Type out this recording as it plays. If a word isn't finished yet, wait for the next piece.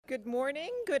Good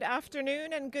morning, good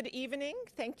afternoon, and good evening.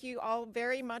 Thank you all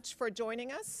very much for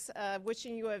joining us.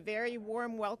 Wishing you a very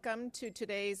warm welcome to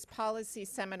today's policy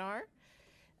seminar.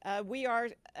 We are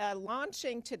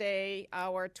launching today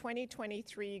our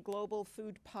 2023 Global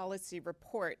Food Policy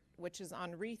Report, which is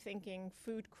on rethinking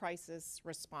food crisis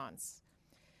response.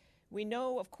 We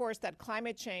know, of course, that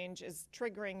climate change is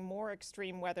triggering more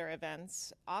extreme weather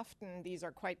events. Often these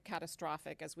are quite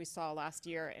catastrophic, as we saw last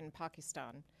year in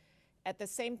Pakistan. At the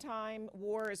same time,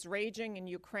 war is raging in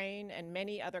Ukraine and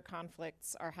many other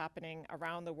conflicts are happening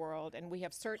around the world, and we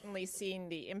have certainly seen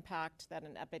the impact that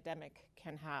an epidemic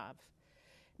can have.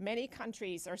 Many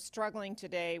countries are struggling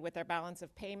today with their balance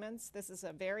of payments. This is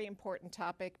a very important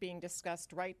topic being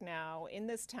discussed right now in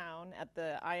this town at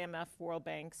the IMF World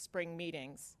Bank spring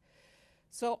meetings.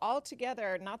 So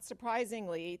altogether, not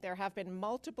surprisingly, there have been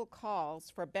multiple calls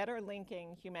for better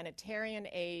linking humanitarian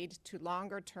aid to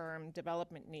longer-term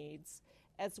development needs,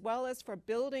 as well as for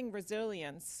building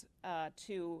resilience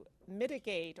to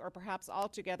mitigate or perhaps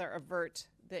altogether avert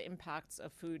the impacts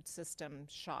of food system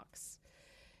shocks.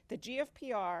 The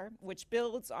GFPR, which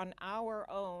builds on our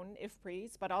own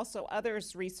IFPRI's, but also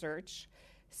others' research,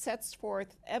 sets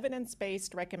forth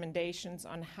evidence-based recommendations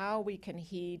on how we can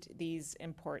heed these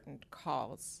important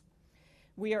calls.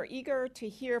 We are eager to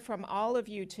hear from all of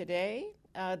you today.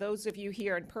 Those of you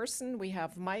here in person, we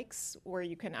have mics where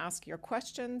you can ask your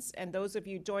questions, and those of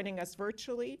you joining us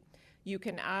virtually, you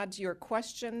can add your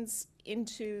questions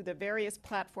into the various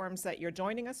platforms that you're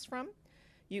joining us from.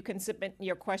 You can submit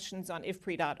your questions on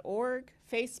ifpri.org,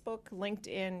 Facebook,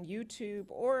 LinkedIn, YouTube,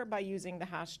 or by using the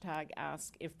hashtag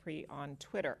AskIFPRI on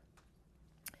Twitter.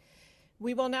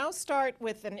 We will now start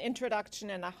with an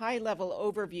introduction and a high-level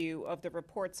overview of the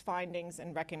report's findings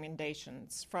and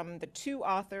recommendations from the two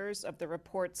authors of the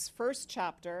report's first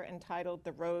chapter entitled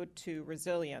The Road to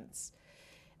Resilience.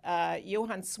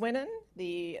 Johan Swinnen,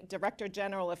 the Director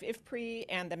General of IFPRI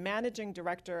and the Managing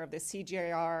Director of the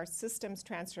CGIAR Systems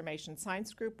Transformation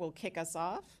Science Group, will kick us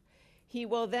off. He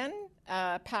will then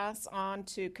pass on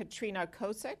to Katrina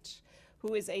Kosic,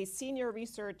 who is a Senior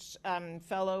Research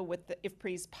Fellow with the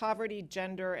IFPRI's Poverty,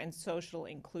 Gender, and Social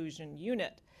Inclusion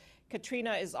Unit.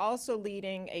 Katrina is also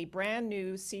leading a brand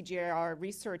new CGIAR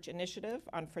research initiative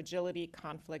on fragility,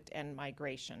 conflict, and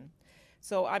migration.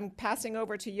 So I'm passing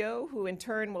over to Jo, who in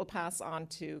turn will pass on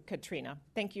to Katrina.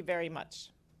 Thank you very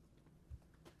much.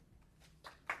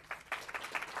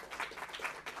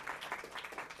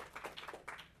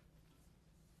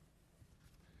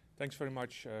 Thanks very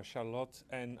much, Charlotte.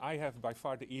 And I have by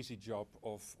far the easy job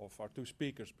of our two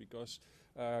speakers because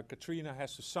Katrina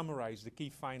has to summarize the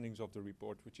key findings of the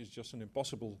report, which is just an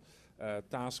impossible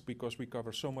task because we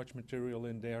cover so much material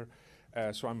in there.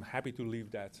 So I'm happy to leave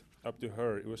that up to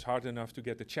her. It was hard enough to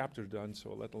get the chapter done,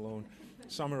 so let alone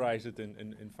summarize it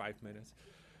in 5 minutes.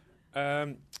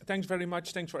 Thanks very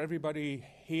much. Thanks for everybody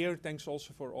here. Thanks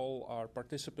also for all our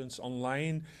participants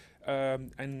online.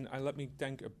 And let me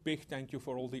thank a big thank you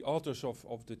for all the authors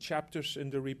of the chapters in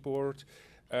the report.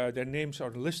 Their names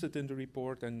are listed in the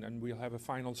report, and we'll have a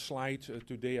final slide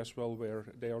today as well where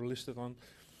they are listed on.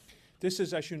 This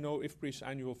is, as you know, IFPRI's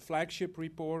annual flagship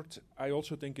report. I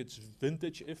also think it's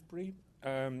vintage IFPRI.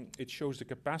 It shows the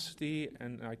capacity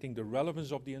and I think the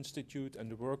relevance of the Institute and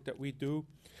the work that we do.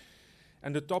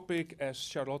 And the topic, as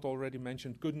Charlotte already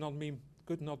mentioned, could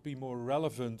not be more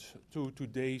relevant to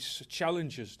today's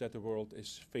challenges that the world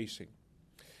is facing.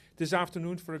 This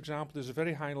afternoon, for example, there's a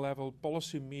very high-level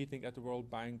policy meeting at the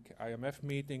World Bank IMF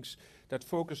meetings that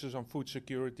focuses on food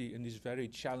security in these very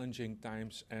challenging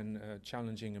times and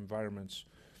challenging environments.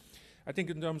 I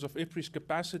think in terms of IFPRI's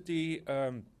capacity,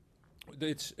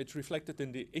 it's reflected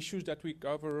in the issues that we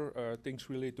cover, things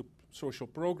related to social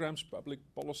programs, public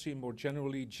policy, more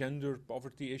generally, gender,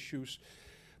 poverty issues,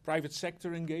 private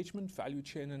sector engagement, value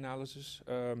chain analysis,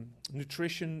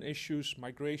 nutrition issues,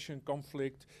 migration,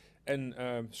 conflict, and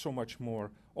so much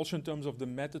more. Also in terms of the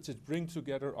methods, it brings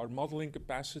together our modeling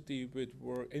capacity with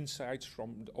insights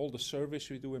from all the surveys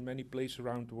we do in many places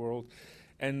around the world,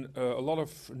 and a lot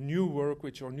of new work,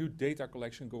 new data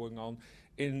collection going on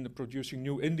in producing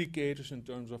new indicators in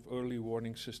terms of early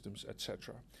warning systems,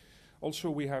 etc. Also,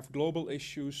 we have global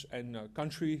issues and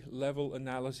country-level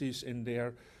analyses in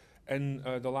there. And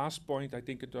the last point, I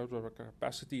think, in terms of our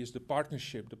capacity is the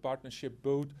partnership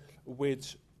both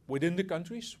within the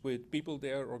countries, with people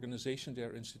there, organizations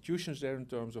there, institutions there in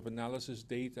terms of analysis,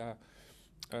 data,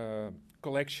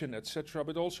 collection, etc.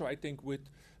 But also, I think, with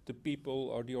the people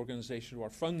or the organizations who are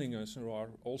funding us and who are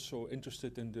also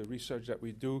interested in the research that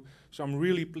we do. So I'm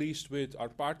really pleased with our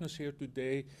partners here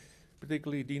today,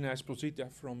 particularly Dina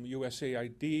Esposita from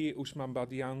USAID, Usman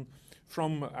Badian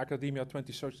from Academia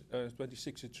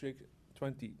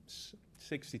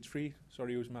 2063,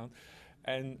 sorry Usman,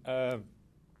 and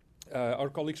our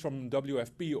colleagues from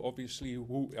WFP, obviously,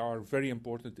 who are very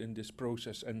important in this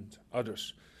process, and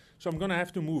others. So I'm going to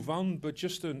have to move on, but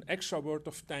just an extra word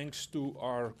of thanks to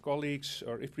our colleagues,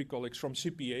 our IFPRI colleagues from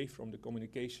CPA, from the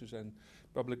Communications and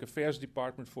Public Affairs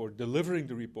Department, for delivering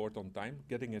the report on time,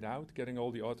 getting it out, getting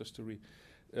all the authors to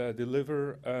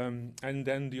deliver, and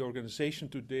then the organization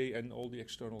today and all the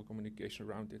external communication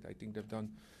around it. I think they've done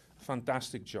a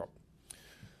fantastic job.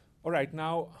 All right,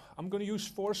 now I'm going to use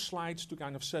 4 slides to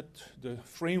kind of set the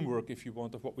framework, if you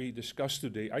want, of what we discussed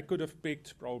today. I could have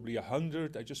picked probably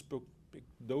 100. I just picked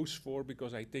those 4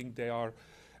 because I think they are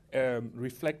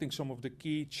reflecting some of the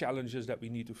key challenges that we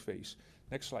need to face.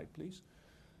 Next slide, please.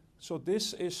 So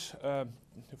this is, the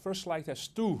first slide has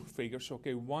 2 figures.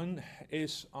 Okay, one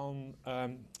is on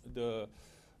the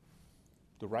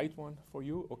right one for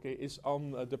you, okay, is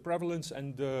on the prevalence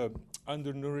and the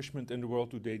undernourishment in the world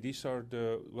today. These are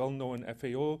the well-known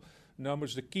FAO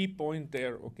numbers. The key point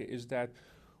there, okay, is that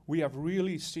we have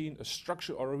really seen a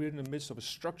structure, or we're in the midst of a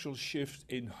structural shift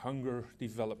in hunger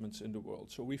developments in the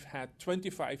world. So we've had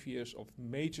 25 years of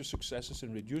major successes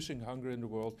in reducing hunger in the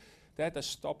world. That has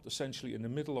stopped essentially in the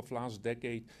middle of last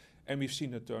decade, and we've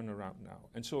seen a turnaround now.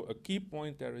 And so a key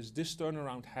point there is this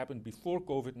turnaround happened before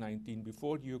COVID-19,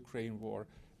 before the Ukraine war,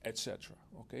 etc.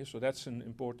 Okay, so that's an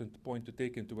important point to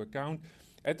take into account.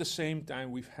 At the same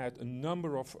time, we've had a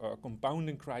number of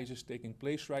compounding crises taking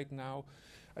place right now.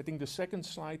 I think the second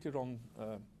slide here on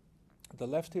the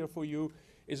left here for you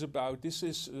is about, this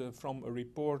is from a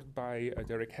report by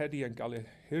Derek Heddy and Kalle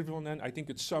Hirvonen. I think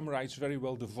it summarizes very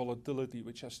well the volatility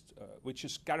which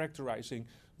is characterizing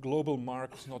global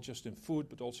markets, not just in food,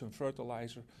 but also in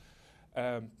fertilizer,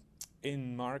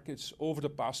 in markets over the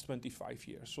past 25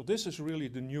 years. So this is really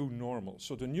the new normal.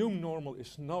 So the new normal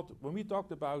is not, when we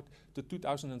talked about the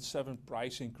 2007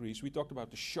 price increase, we talked about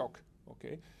the shock,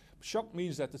 okay? Shock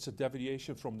means that it's a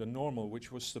deviation from the normal,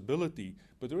 which was stability,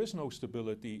 but there is no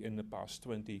stability in the past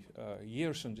 20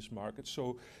 years in this market.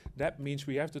 So that means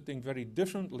we have to think very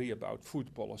differently about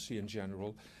food policy in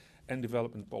general and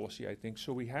development policy, I think.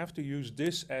 So we have to use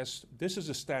this as, this is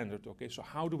a standard, okay? So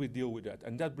how do we deal with that?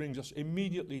 And that brings us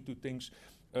immediately to things,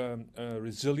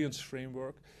 resilience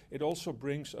framework. It also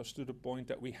brings us to the point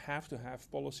that we have to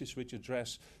have policies which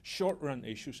address short-run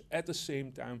issues. At the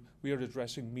same time, we are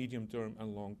addressing medium-term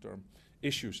and long-term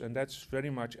issues. And that's very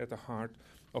much at the heart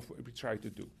of what we try to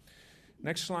do.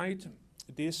 Next slide.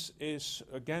 This is,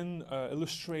 again,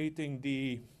 illustrating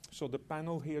so the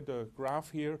panel here, the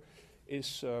graph here,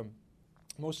 is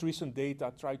most recent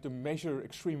data tried to measure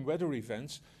extreme weather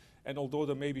events. And although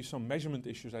there may be some measurement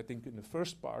issues, I think in the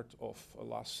first part of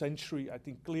last century, I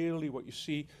think clearly what you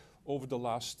see over the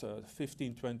last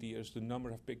 15, 20 years, the number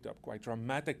have picked up quite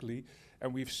dramatically.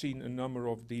 And we've seen a number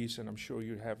of these, and I'm sure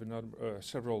you have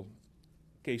several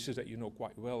cases that you know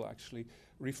quite well actually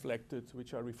reflected,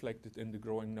 which are reflected in the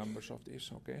growing numbers of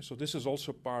this, okay? So this is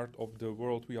also part of the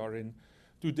world we are in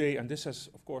today, and this has,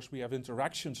 of course, we have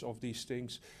interactions of these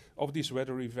things, of these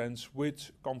weather events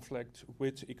with conflict,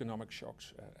 with economic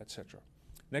shocks, etc.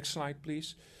 Next slide,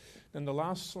 please. Then the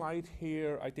last slide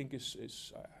here, I think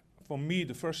is for me,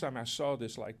 the first time I saw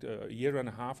this, like a year and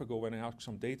a half ago when I asked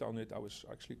some data on it, I was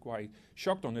actually quite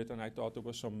shocked on it, and I thought there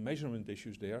were some measurement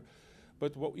issues there.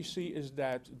 But what we see is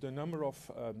that the number of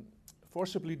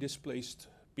forcibly displaced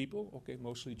people, okay,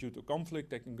 mostly due to conflict,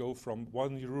 they can go from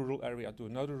one rural area to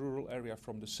another rural area,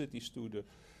 from the cities to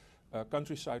the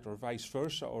countryside, or vice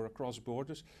versa, or across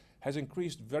borders, has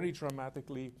increased very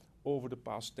dramatically over the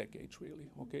past decades,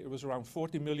 really. Okay, it was around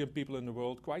 40 million people in the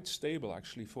world, quite stable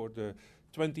actually for the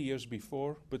 20 years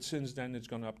before, but since then it's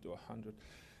gone up to 100.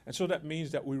 And so that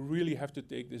means that we really have to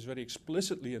take this very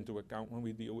explicitly into account when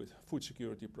we deal with food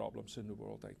security problems in the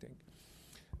world, I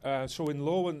think. So in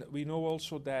we know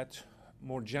also that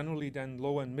more generally then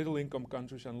low and middle income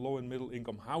countries and low and middle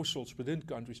income households within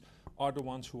countries are the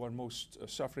ones who are most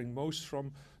suffering most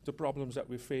from the problems that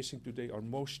we're facing today, are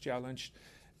most challenged.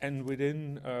 And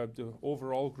within the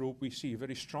overall group, we see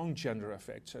very strong gender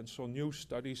effects. And so new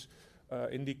studies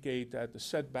indicate that the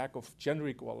setback of gender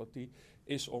equality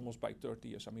is almost by 30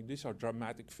 years. I mean, these are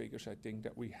dramatic figures, I think,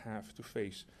 that we have to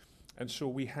face. And so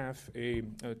we have a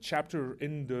chapter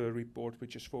in the report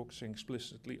which is focusing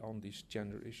explicitly on these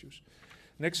gender issues.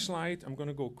 Next slide. I'm going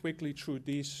to go quickly through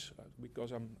these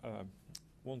because I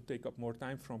won't take up more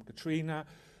time from Katrina.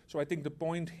 So I think the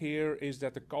point here is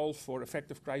that the call for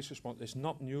effective crisis response is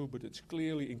not new, but it's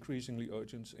clearly increasingly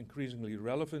urgent, increasingly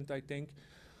relevant, I think.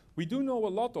 We do know a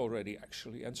lot already,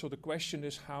 actually, and so the question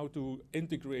is how to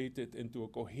integrate it into a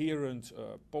coherent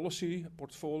policy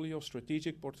portfolio,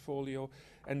 strategic portfolio,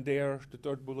 and there the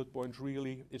third bullet point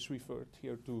really is referred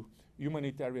here to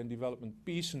humanitarian development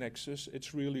peace nexus.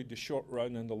 It's really the short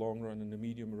run and the long run and the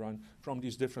medium run from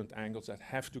these different angles that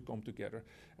have to come together,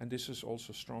 and this is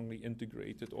also strongly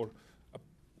integrated, or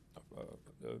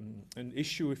an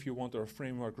issue, if you want, or a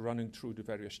framework running through the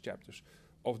various chapters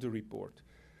of the report.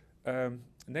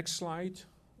 Next slide.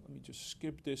 Let me just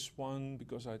skip this one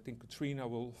because I think Katrina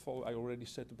will follow. I already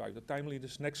said about the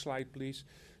timeliness. Next slide, please.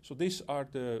 So these are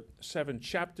the 7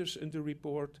 chapters in the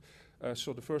report.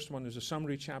 So the first one is a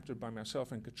summary chapter by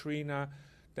myself and Katrina.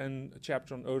 Then a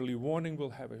chapter on early warning. We'll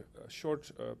have a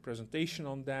short presentation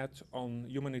on that, on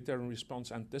humanitarian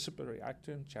response anticipatory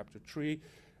action, chapter 3.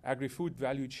 Agri-food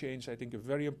value chains, I think a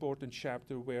very important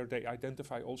chapter where they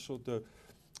identify also the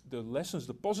lessons,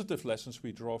 the positive lessons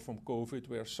we draw from COVID,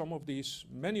 where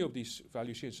many of these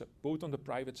value chains, both on the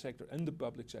private sector and the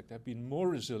public sector, have been more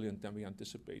resilient than we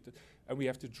anticipated. And we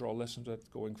have to draw lessons that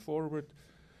going forward.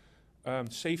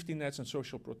 Safety nets and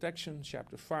social protection,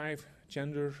 chapter 5.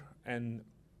 Gender and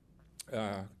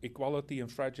equality in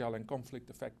fragile and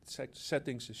conflict-affected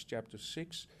settings is chapter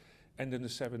 6. And then the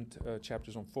 7th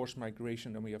chapters on forced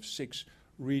migration, and we have 6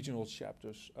 regional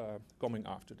chapters coming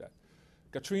after that.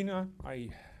 Katrina, I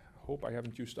hope I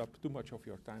haven't used up too much of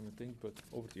your time, I think, but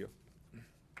over to you.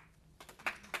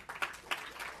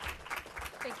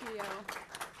 Thank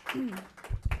you, Yo.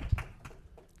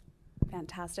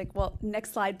 Fantastic. Well,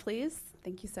 next slide, please.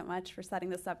 Thank you so much for setting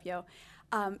this up, Yo.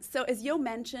 So as Yo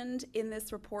mentioned in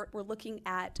this report, we're looking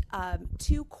at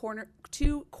two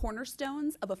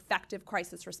cornerstones of effective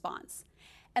crisis response.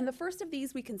 And the first of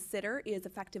these we consider is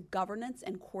effective governance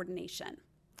and coordination.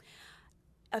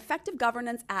 Effective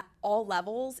governance at all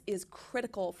levels is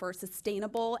critical for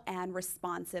sustainable and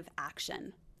responsive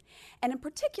action. And in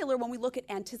particular, when we look at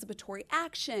anticipatory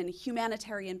action,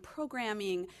 humanitarian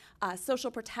programming, social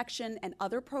protection, and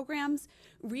other programs,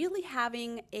 really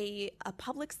having a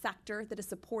public sector that is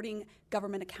supporting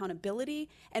government accountability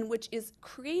and which is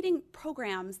creating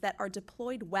programs that are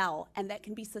deployed well and that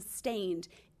can be sustained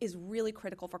is really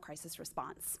critical for crisis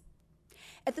response.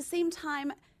 At the same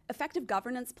time, effective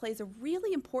governance plays a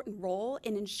really important role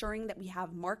in ensuring that we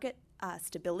have market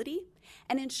stability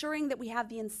and ensuring that we have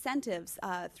the incentives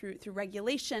through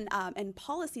regulation and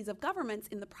policies of governments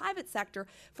in the private sector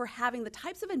for having the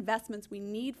types of investments we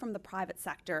need from the private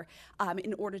sector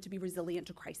in order to be resilient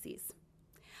to crises.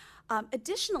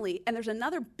 Additionally, and there's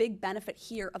another big benefit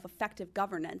here of effective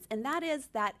governance, and that is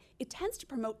that it tends to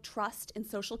promote trust and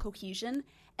social cohesion,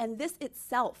 and this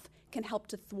itself can help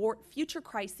to thwart future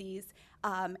crises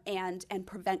and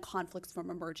prevent conflicts from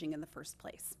emerging in the first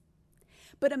place.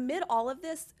 But amid all of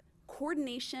this,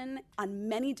 coordination on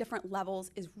many different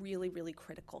levels is really, really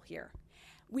critical here.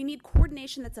 We need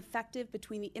coordination that's effective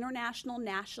between the international,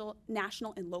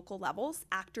 national, and local levels,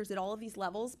 actors at all of these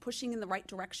levels pushing in the right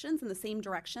directions, in the same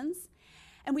directions.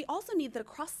 And we also need that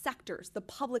across sectors, the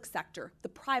public sector, the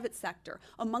private sector,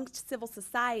 amongst civil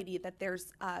society, that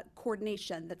there's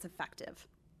coordination that's effective.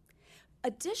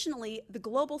 Additionally, the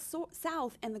global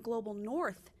south and the global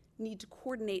north need to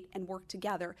coordinate and work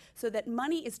together so that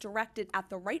money is directed at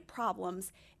the right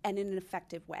problems and in an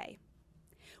effective way.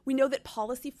 We know that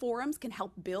policy forums can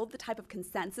help build the type of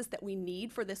consensus that we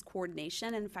need for this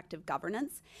coordination and effective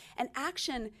governance, and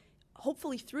action,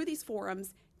 hopefully through these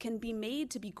forums, can be made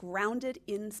to be grounded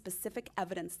in specific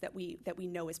evidence that we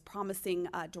know is promising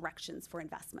directions for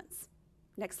investments.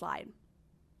 Next slide.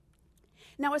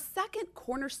 Now, a second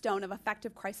cornerstone of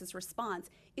effective crisis response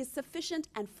is sufficient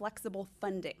and flexible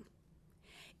funding.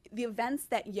 The events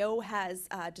that Yo has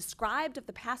described of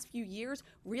the past few years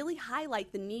really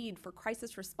highlight the need for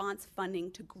crisis response funding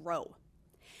to grow.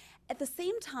 At the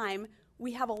same time,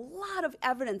 we have a lot of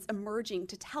evidence emerging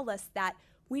to tell us that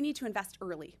we need to invest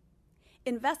early.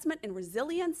 Investment in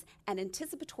resilience and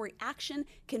anticipatory action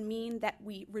can mean that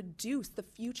we reduce the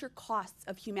future costs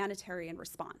of humanitarian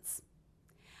response.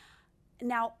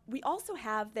 Now, we also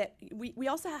have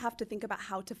to think about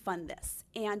how to fund this.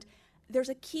 And there's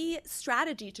a key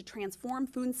strategy to transform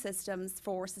food systems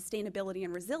for sustainability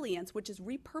and resilience, which is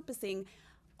repurposing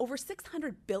over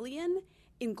 $600 billion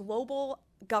in global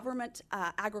government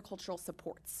agricultural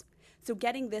supports. So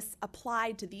getting this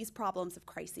applied to these problems of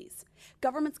crises.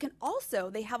 Governments can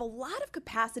also, they have a lot of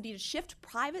capacity to shift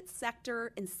private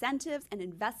sector incentives and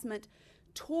investment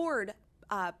toward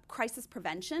crisis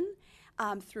prevention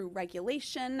through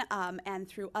regulation and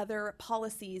through other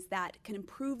policies that can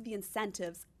improve the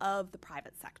incentives of the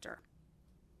private sector.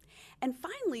 And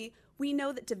finally, we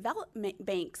know that development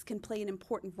banks can play an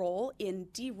important role in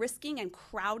de-risking and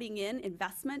crowding in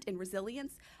investment in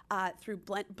resilience through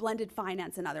blended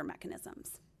finance and other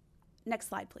mechanisms. Next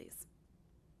slide, please.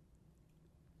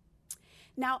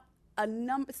 Now,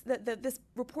 this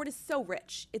report is so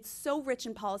rich. It's so rich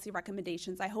in policy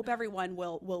recommendations. I hope everyone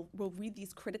will read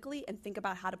these critically and think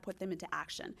about how to put them into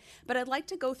action. But I'd like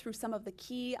to go through some of the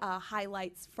key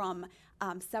highlights from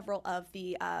several of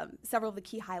the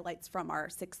key highlights from our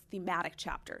 6 thematic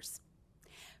chapters.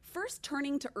 First,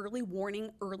 turning to early warning,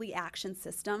 early action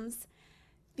systems.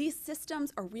 These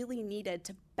systems are really needed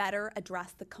to better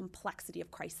address the complexity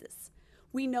of crisis.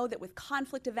 We know that with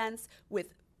conflict events, with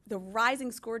the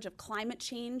rising scourge of climate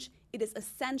change, it is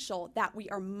essential that we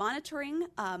are monitoring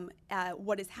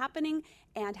what is happening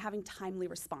and having timely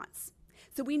response.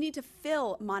 So we need to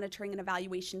fill monitoring and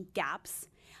evaluation gaps.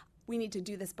 We need to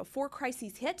do this before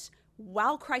crises hit,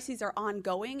 while crises are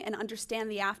ongoing, and understand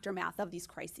the aftermath of these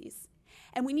crises.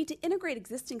 And we need to integrate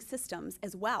existing systems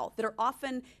as well that are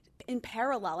often in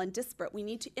parallel and disparate. We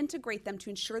need to integrate them to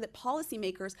ensure that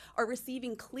policymakers are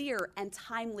receiving clear and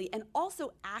timely and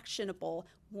also actionable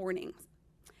warnings.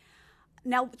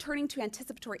 Now, turning to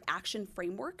anticipatory action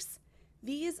frameworks,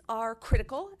 these are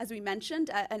critical. As we mentioned,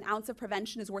 an ounce of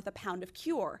prevention is worth a pound of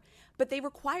cure, but they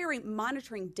require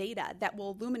monitoring data that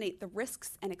will illuminate the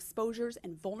risks and exposures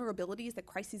and vulnerabilities that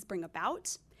crises bring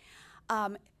about.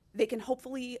 They can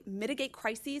hopefully mitigate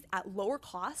crises at lower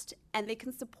cost, and they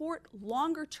can support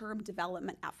longer-term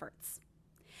development efforts.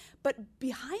 But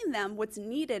behind them, what's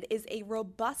needed is a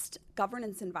robust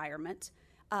governance environment,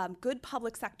 good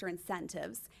public sector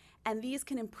incentives, and these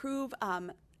can improve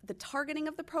the targeting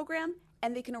of the program,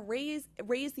 and they can raise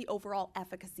the overall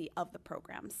efficacy of the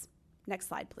programs. Next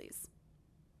slide, please.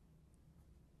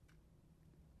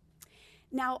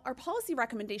 Now, our policy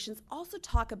recommendations also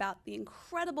talk about the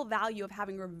incredible value of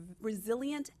having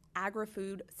resilient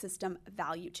agri-food system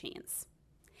value chains.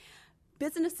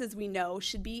 Businesses, we know,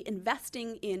 should be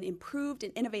investing in improved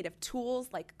and innovative tools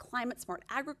like climate-smart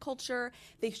agriculture.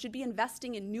 They should be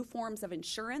investing in new forms of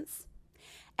insurance.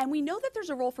 And we know that there's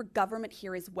a role for government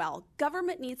here as well.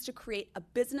 Government needs to create a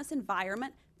business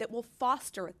environment that will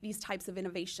foster these types of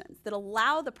innovations, that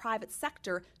allow the private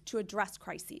sector to address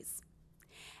crises.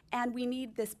 And we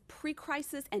need this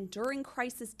pre-crisis and during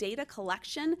crisis data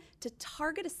collection to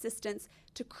target assistance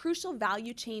to crucial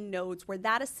value chain nodes where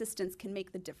that assistance can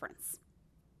make the difference.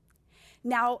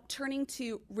 Now, turning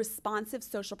to responsive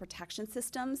social protection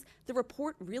systems, the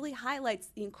report really highlights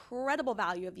the incredible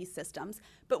value of these systems,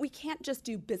 but we can't just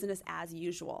do business as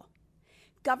usual.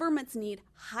 Governments need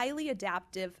highly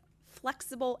adaptive,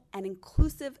 flexible, and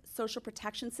inclusive social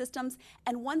protection systems,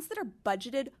 and ones that are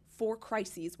budgeted for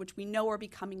crises, which we know are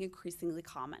becoming increasingly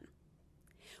common.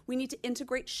 We need to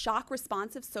integrate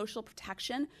shock-responsive social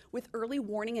protection with early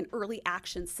warning and early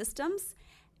action systems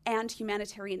and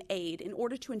humanitarian aid in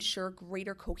order to ensure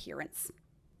greater coherence.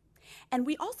 And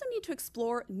we also need to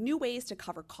explore new ways to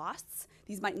cover costs.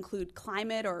 These might include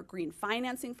climate or green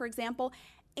financing, for example,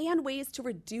 and ways to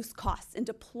reduce costs and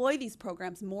deploy these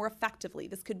programs more effectively.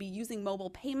 This could be using mobile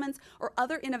payments or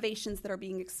other innovations that are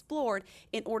being explored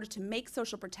in order to make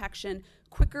social protection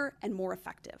quicker and more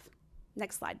effective.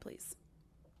 Next slide, please.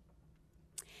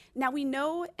 Now we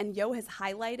know, and Yo has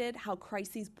highlighted, how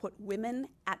crises put women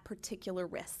at particular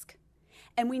risk.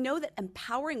 And we know that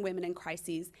empowering women in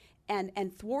crises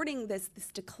and thwarting this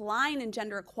decline in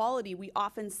gender equality we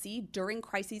often see during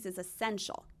crises is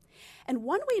essential. And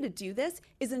one way to do this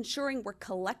is ensuring we're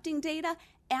collecting data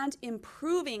and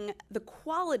improving the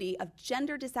quality of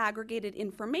gender disaggregated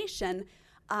information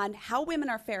on how women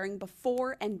are faring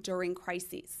before and during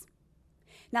crises.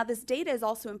 Now, this data is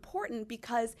also important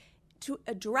because to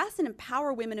address and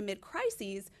empower women amid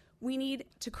crises, we need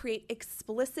to create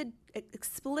explicit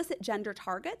gender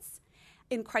targets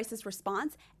in crisis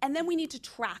response, and then we need to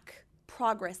track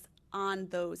progress on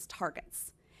those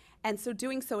targets. And so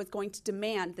doing so is going to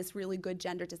demand this really good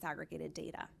gender disaggregated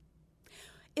data.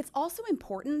 It's also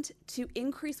important to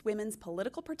increase women's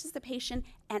political participation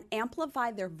and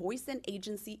amplify their voice and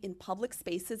agency in public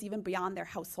spaces, even beyond their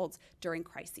households during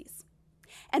crises.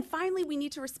 And finally, we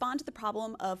need to respond to the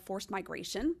problem of forced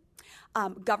migration.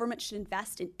 Government should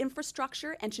invest in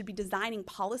infrastructure and should be designing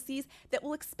policies that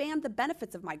will expand the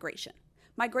benefits of migration.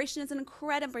 Migration is an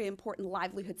incredibly important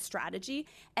livelihood strategy,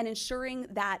 and ensuring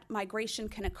that migration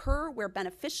can occur where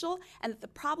beneficial and that the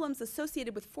problems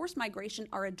associated with forced migration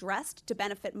are addressed to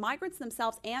benefit migrants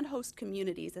themselves and host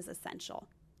communities is essential.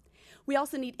 We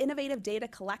also need innovative data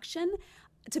collection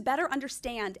to better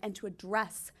understand and to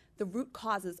address the root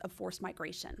causes of forced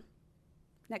migration.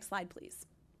 Next slide, please.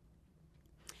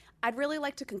 I'd really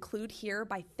like to conclude here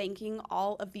by thanking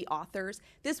all of the authors.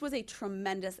 This was a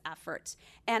tremendous effort,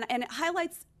 and it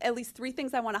highlights at least three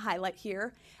things I want to highlight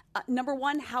here. Number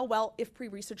one, how well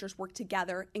IFPRI researchers work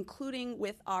together, including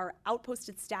with our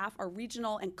outposted staff, our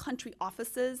regional and country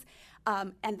offices,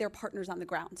 and their partners on the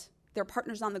ground. Their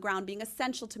partners on the ground being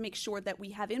essential to make sure that we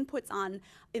have inputs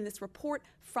in this report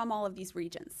from all of these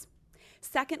regions.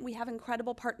 Second, we have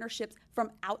incredible partnerships from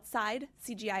outside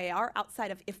CGIAR, outside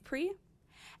of IFPRI.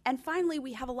 And finally,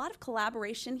 we have a lot of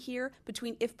collaboration here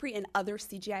between IFPRI and other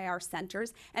CGIAR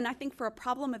centers. And I think for a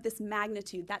problem of this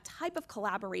magnitude, that type of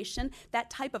collaboration, that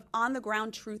type of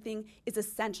on-the-ground truthing is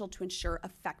essential to ensure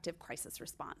effective crisis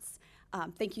response.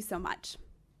 Thank you so much.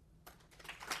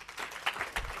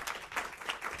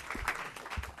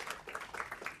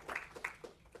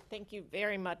 Thank you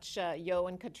very much, Yo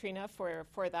and Katrina,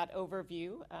 for that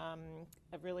overview.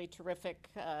 A really terrific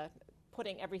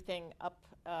putting everything up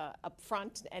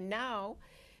front. And now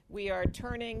we are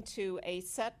turning to a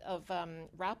set of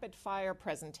rapid fire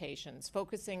presentations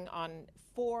focusing on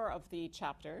 4 of the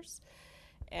chapters.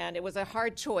 And it was a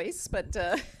hard choice, but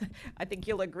I think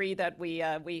you'll agree that we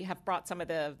have brought some of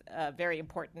the very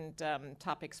important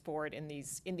topics forward in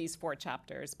these 4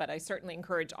 chapters. But I certainly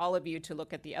encourage all of you to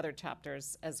look at the other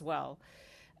chapters as well.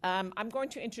 I'm going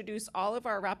to introduce all of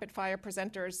our rapid fire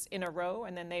presenters in a row,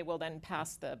 and then they will then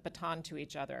pass the baton to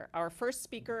each other. Our first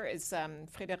speaker is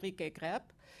Friederike Greb.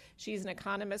 She's an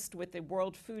economist with the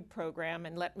World Food Program,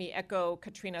 and let me echo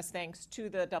Katrina's thanks to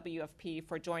the WFP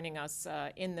for joining us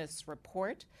in this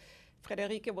report.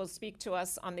 Friederike will speak to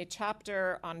us on the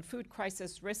chapter on food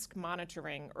crisis risk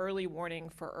monitoring, early warning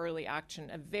for early action,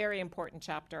 a very important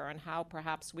chapter on how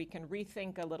perhaps we can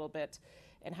rethink a little bit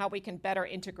and how we can better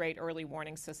integrate early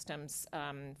warning systems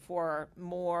for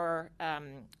more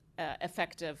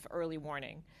effective early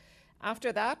warning.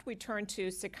 After that, we turn to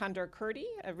Sikander Kurdi,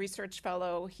 a research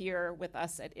fellow here with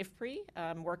us at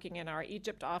IFPRI, working in our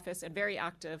Egypt office and very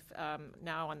active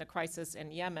now on the crisis in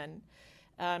Yemen.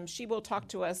 She will talk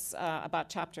to us about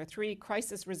Chapter 3,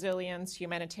 Crisis Resilience,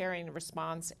 Humanitarian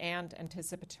Response, and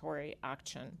Anticipatory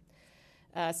Action.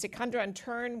 Sikander, in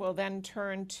turn, will then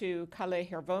turn to Kalle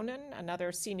Hirvonen,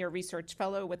 another senior research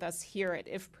fellow with us here at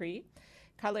IFPRI.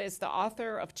 Kalle is the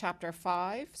author of Chapter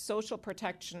 5, Social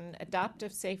Protection,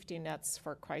 Adaptive Safety Nets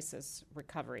for Crisis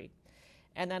Recovery.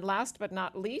 And then last but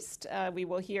not least, we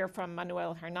will hear from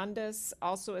Manuel Hernandez,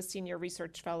 also a senior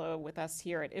research fellow with us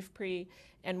here at IFPRI,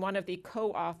 and one of the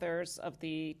co-authors of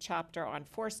the chapter on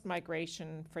forced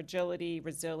migration, fragility,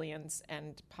 resilience,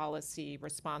 and policy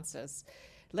responses.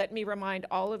 Let me remind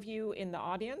all of you in the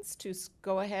audience to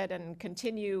go ahead and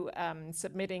continue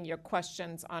submitting your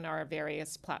questions on our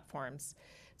various platforms.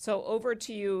 So over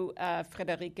to you,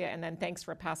 Friederike, and then thanks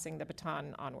for passing the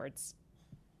baton onwards.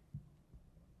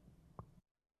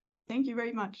 Thank you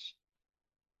very much.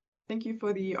 Thank you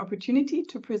for the opportunity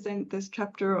to present this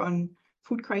chapter on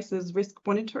food crisis risk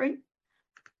monitoring,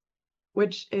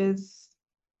 which is,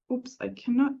 oops, I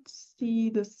cannot see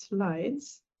the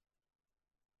slides.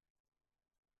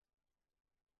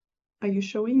 Are you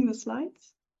showing the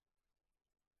slides?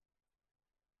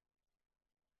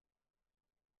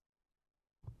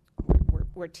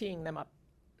 We're teeing them up.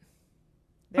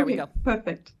 There we go.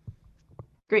 Perfect.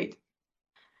 Great.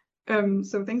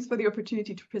 So thanks for the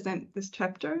opportunity to present this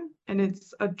chapter. And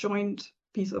it's a joint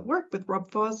piece of work with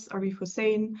Rob Voss, Arif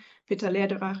Hussain, Peter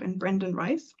Lerderach, and Brendan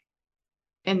Rice.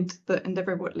 And the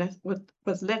endeavor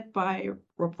was led by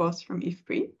Rob Voss from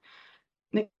IFPRI.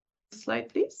 Next slide,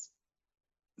 please.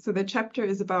 So the chapter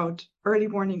is about early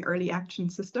warning, early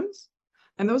action systems.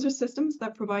 And those are systems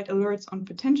that provide alerts on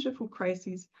potential food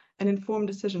crises and inform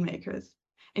decision makers.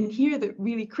 And here the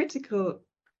really critical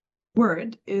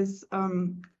word is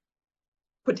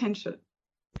potential,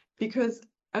 because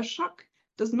a shock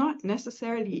does not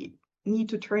necessarily need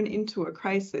to turn into a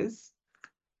crisis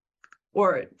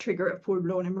or trigger a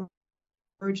full-blown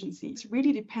emergency. It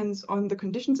really depends on the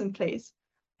conditions in place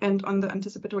and on the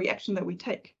anticipatory action that we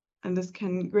take. And this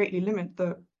can greatly limit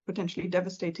the potentially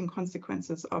devastating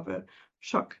consequences of a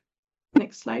shock.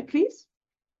 Next slide, please.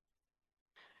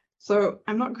 So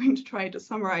I'm not going to try to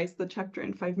summarize the chapter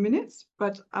in 5 minutes,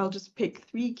 but I'll just pick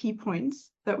 3 key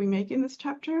points that we make in this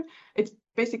chapter. It's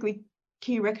basically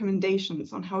key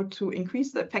recommendations on how to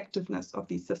increase the effectiveness of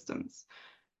these systems.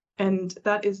 And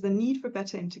that is the need for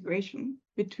better integration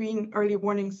between early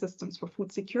warning systems for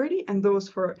food security and those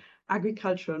for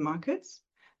agricultural markets,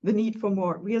 the need for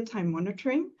more real-time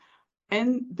monitoring,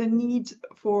 and the need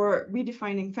for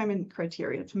redefining famine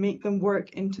criteria to make them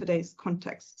work in today's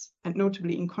contexts, and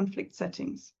notably in conflict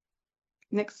settings.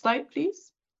 Next slide,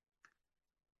 please.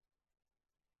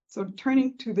 So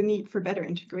turning to the need for better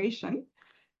integration,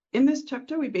 in this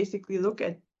chapter, we basically look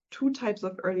at two types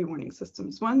of early warning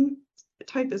systems. One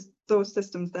type is those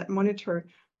systems that monitor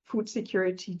food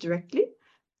security directly.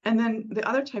 And then the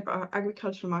other type are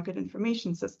agricultural market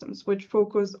information systems, which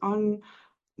focus on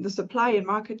the supply and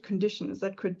market conditions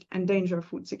that could endanger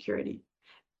food security.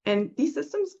 And these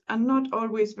systems are not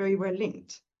always very well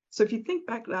linked. So if you think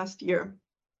back last year,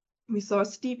 we saw a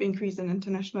steep increase in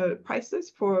international prices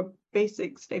for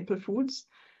basic staple foods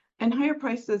and higher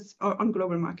prices on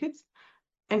global markets.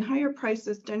 And higher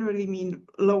prices generally mean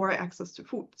lower access to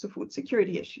food, so food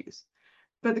security issues.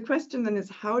 But the question then is,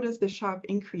 how does the sharp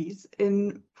increase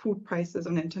in food prices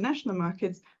on international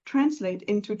markets translate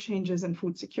into changes in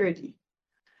food security?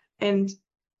 And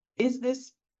is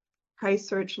this price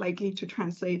surge likely to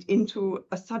translate into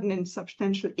a sudden and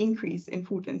substantial increase in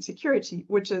food insecurity,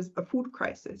 which is a food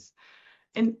crisis?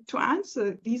 And to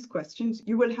answer these questions,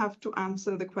 you will have to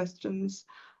answer the questions: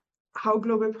 how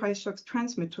global price shocks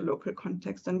transmit to local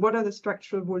context, and what are the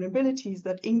structural vulnerabilities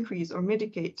that increase or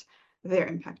mitigate their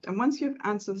impact? And once you have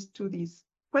answers to these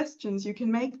questions, you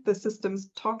can make the systems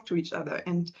talk to each other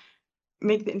and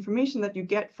make the information that you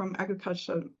get from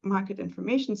agricultural market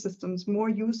information systems more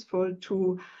useful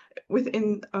to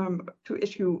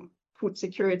issue food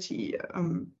security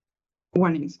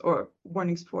warnings or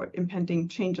warnings for impending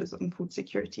changes in food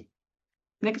security.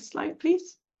 Next slide,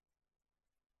 please.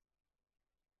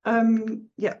 On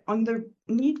the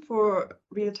need for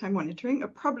real-time monitoring, a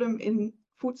problem in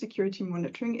food security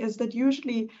monitoring is that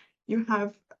usually you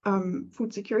have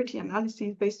food security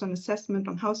analyses based on assessment,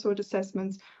 on household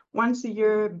assessments, once a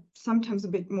year, sometimes a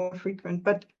bit more frequent,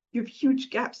 but you have huge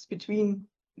gaps between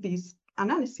these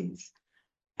analyses.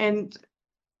 And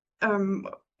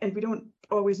we don't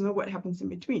always know what happens in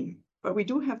between, but we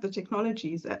do have the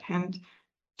technologies at hand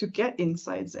to get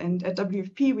insights. And at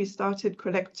WFP, we started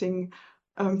collecting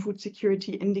food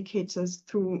security indicators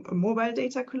through a mobile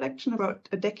data collection about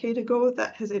a decade ago.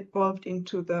 That has evolved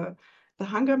into the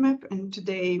hunger map, and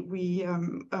today we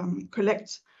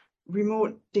collect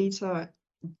remote data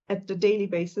at the daily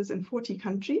basis in 40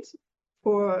 countries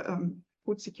for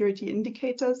food security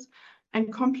indicators,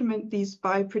 and complement these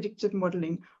by predictive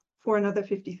modeling for another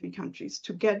 53 countries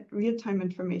to get real-time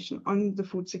information on the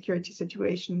food security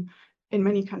situation in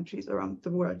many countries around the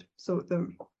world. So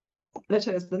the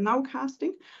letter is the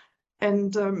nowcasting.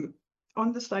 And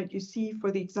on the slide, you see,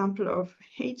 for the example of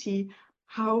Haiti,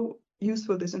 how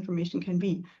useful this information can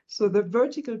be. So the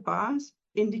vertical bars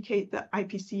indicate the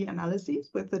IPC analyses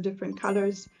with the different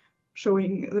colors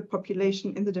showing the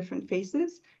population in the different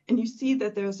phases. And you see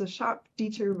that there's a sharp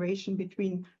deterioration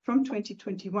from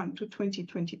 2021 to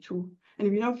 2022. And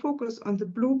if you now focus on the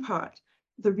blue part,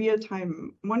 the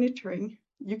real-time monitoring,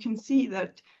 you can see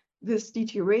that this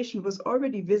deterioration was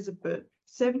already visible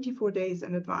 74 days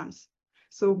in advance.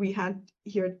 So we had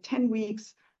here 10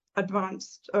 weeks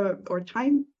advanced or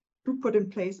time to put in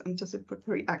place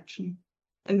anticipatory action.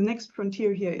 And the next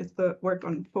frontier here is the work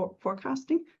on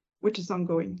forecasting, which is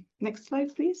ongoing. Next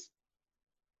slide, please.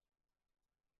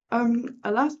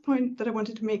 A last point that I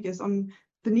wanted to make is on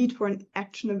the need for an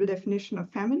actionable definition of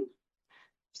famine.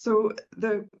 So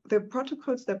the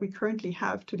protocols that we currently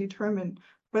have to determine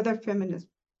whether famine is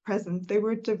present, they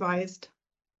were devised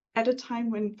at a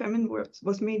time when famine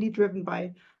was mainly driven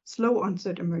by slow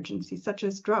onset emergencies, such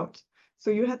as drought. So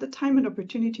you had the time and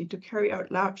opportunity to carry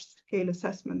out large-scale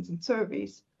assessments and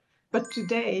surveys. But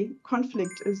today,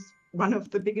 conflict is one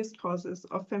of the biggest causes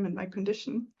of famine-like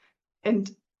condition. And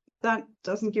that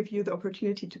doesn't give you the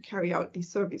opportunity to carry out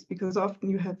these surveys because often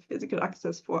you have physical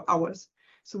access for hours.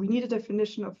 So we need a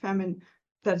definition of famine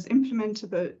that is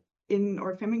implementable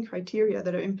or famine criteria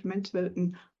that are implementable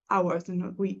in hours and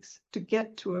not weeks to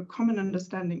get to a common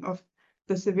understanding of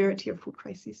the severity of food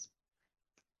crises.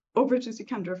 Over to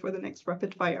Sikandra for the next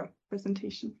rapid fire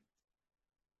presentation.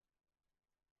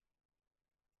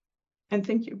 And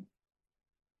thank you.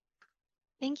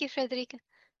 Thank you, Frederica.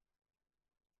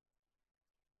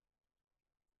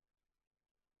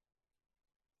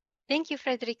 Thank you,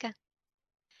 Frederica.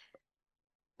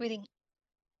 Waiting.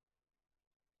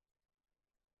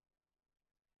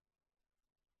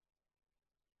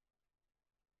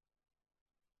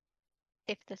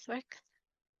 If this works.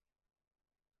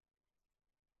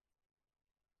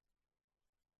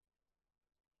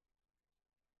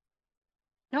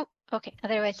 Nope. Okay.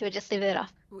 Otherwise, we'll just leave it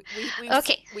off.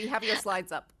 We have your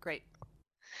slides up. Great.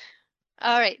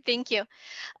 All right. Thank you.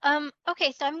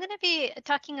 Okay, so I'm going to be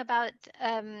talking about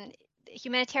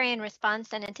humanitarian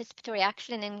response and anticipatory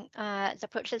action and as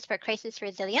approaches for crisis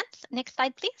resilience. Next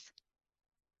slide, please.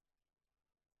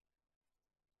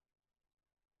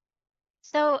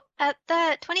 So at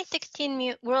the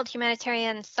 2016 World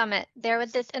Humanitarian Summit, there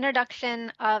was this introduction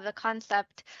of the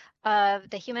concept of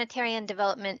the humanitarian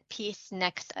development peace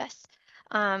nexus,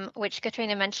 which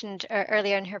Katrina mentioned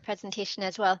earlier in her presentation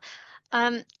as well.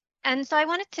 And so I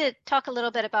wanted to talk a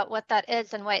little bit about what that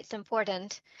is and why it's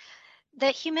important.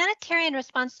 The humanitarian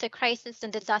response to crisis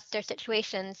and disaster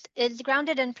situations is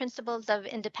grounded in principles of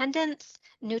independence,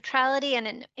 neutrality,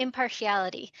 and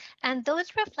impartiality, and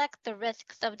those reflect the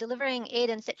risks of delivering aid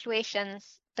in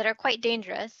situations that are quite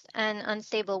dangerous and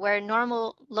unstable, where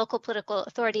normal local political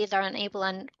authorities are unable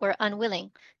or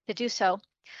unwilling to do so.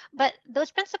 But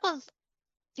those principles,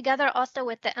 together also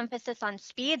with the emphasis on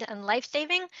speed and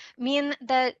life-saving, mean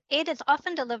that aid is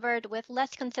often delivered with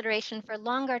less consideration for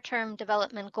longer-term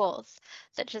development goals,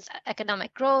 such as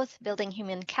economic growth, building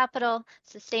human capital,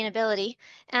 sustainability,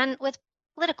 and with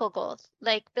political goals,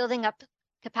 like building up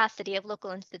capacity of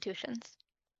local institutions.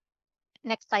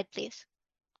 Next slide, please.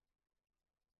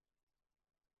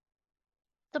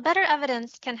 So better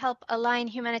evidence can help align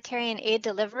humanitarian aid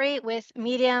delivery with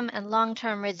medium and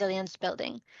long-term resilience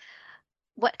building,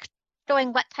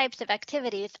 showing what types of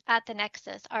activities at the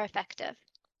nexus are effective.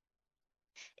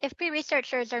 IFPRI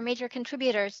researchers are major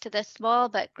contributors to this small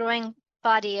but growing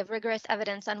body of rigorous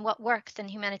evidence on what works in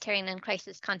humanitarian and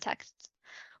crisis contexts.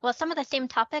 While some of the same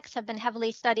topics have been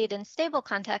heavily studied in stable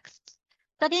contexts,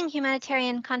 studying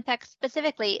humanitarian contexts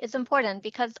specifically is important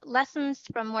because lessons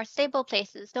from more stable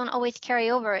places don't always carry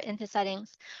over into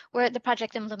settings where the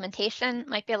project implementation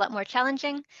might be a lot more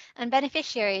challenging and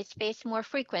beneficiaries face more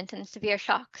frequent and severe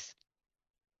shocks.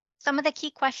 Some of the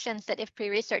key questions that IFPRI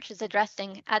research is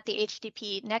addressing at the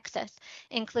HDP nexus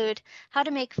include how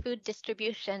to make food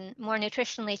distribution more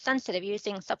nutritionally sensitive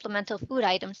using supplemental food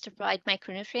items to provide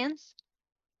micronutrients,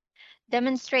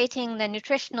 demonstrating the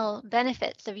nutritional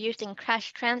benefits of using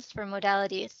cash transfer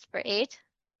modalities for aid,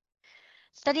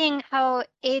 studying how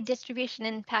aid distribution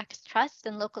impacts trust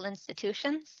in local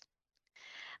institutions,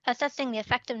 assessing the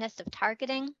effectiveness of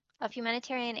targeting of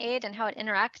humanitarian aid and how it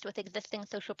interacts with existing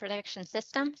social protection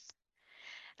systems,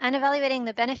 and evaluating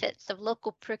the benefits of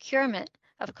local procurement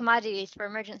of commodities for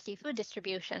emergency food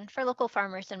distribution for local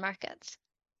farmers and markets.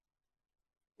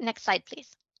 Next slide,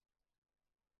 please.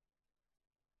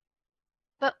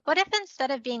 But what if instead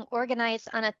of being organized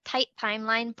on a tight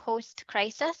timeline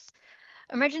post-crisis,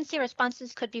 emergency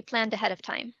responses could be planned ahead of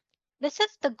time? This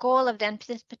is the goal of the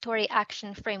anticipatory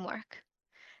action framework.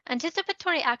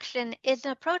 Anticipatory action is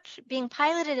an approach being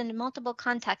piloted in multiple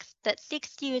contexts that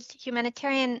seeks to use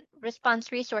humanitarian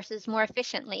response resources more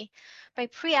efficiently by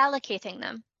pre-allocating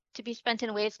them to be spent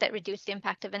in ways that reduce the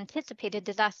impact of anticipated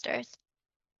disasters.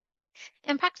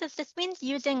 In practice, this means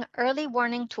using early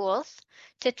warning tools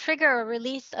to trigger a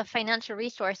release of financial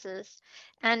resources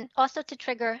and also to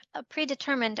trigger a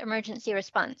predetermined emergency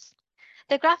response.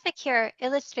 The graphic here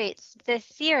illustrates the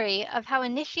theory of how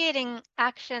initiating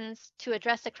actions to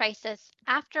address a crisis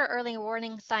after early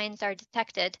warning signs are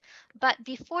detected, but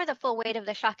before the full weight of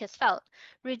the shock is felt,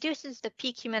 reduces the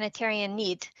peak humanitarian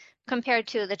need compared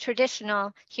to the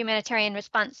traditional humanitarian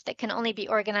response that can only be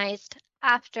organized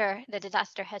after the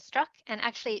disaster has struck and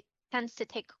actually tends to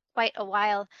take quite a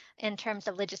while in terms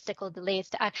of logistical delays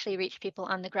to actually reach people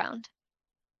on the ground.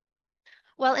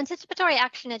 Well, anticipatory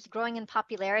action is growing in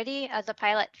popularity as a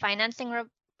pilot financing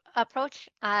approach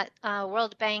at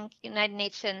World Bank, United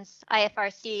Nations,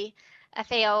 IFRC,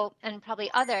 FAO, and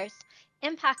probably others.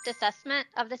 Impact assessment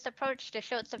of this approach to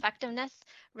show its effectiveness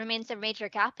remains a major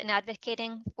gap in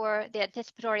advocating for the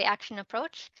anticipatory action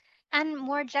approach. And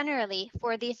more generally,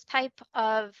 for these type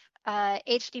of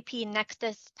HDP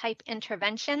nexus type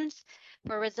interventions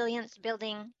for resilience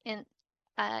building in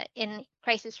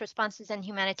crisis responses and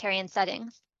humanitarian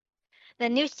settings. The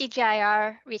new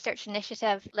CGIAR research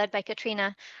initiative led by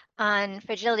Katrina on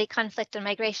fragility, conflict, and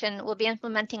migration will be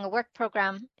implementing a work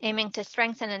program aiming to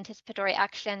strengthen anticipatory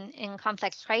action in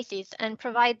complex crises and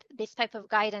provide this type of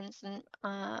guidance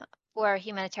for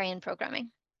humanitarian programming.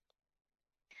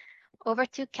 Over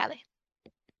to Kelly.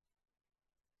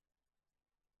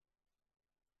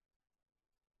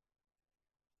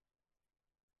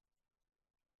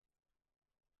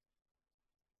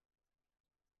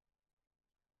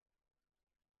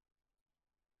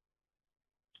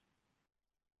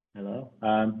 Hello.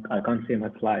 I can't see my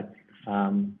slides.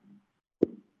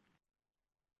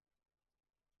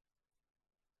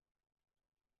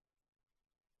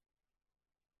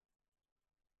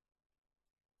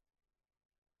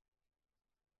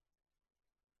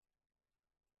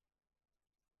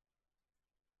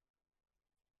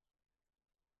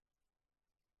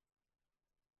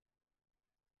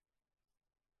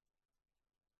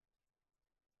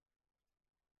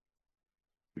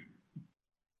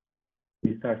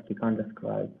 sorry, we can't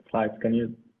describe slides. Can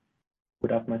you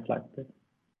put up my slides, please?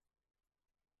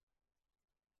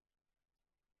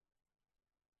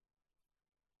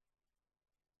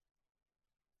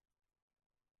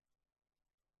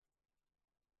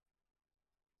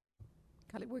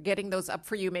 Got it. We're getting those up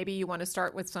for you. Maybe you want to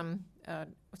start with some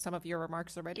of your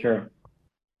remarks already. Sure.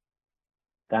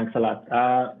 Thanks a lot.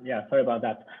 Yeah, sorry about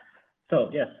that. So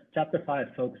yes, chapter 5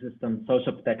 focuses on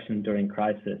social protection during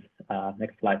crisis.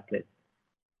 Next slide, please.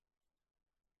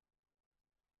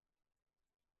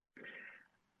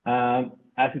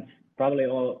 As it's probably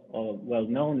all well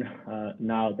known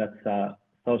now, that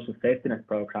social safety net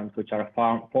programs, which are a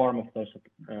form of social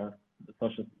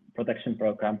protection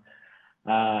program,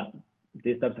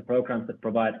 these types of programs that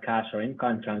provide cash or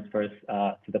in-kind transfers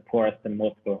to the poorest and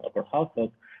most vulnerable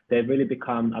households, they've really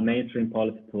become a mainstream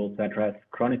policy tool to address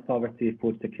chronic poverty,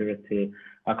 food security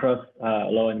across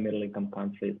low and middle income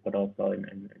countries, but also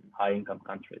in high income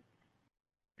countries.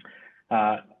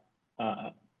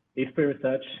 IFPRI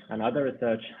research and other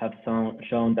research have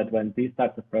shown that when these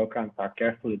types of programs are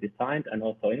carefully designed and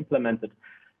also implemented,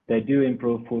 they do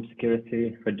improve food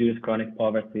security, reduce chronic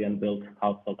poverty, and build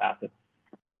household assets.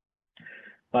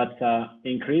 But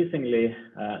increasingly,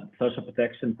 social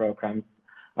protection programs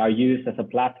are used as a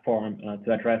platform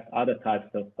to address other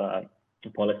types of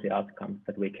policy outcomes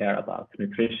that we care about: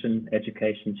 nutrition,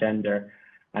 education, gender,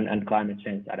 and climate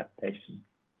change adaptation.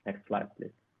 Next slide,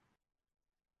 please.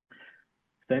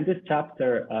 So in this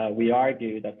chapter, we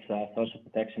argue that social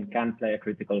protection can play a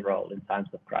critical role in times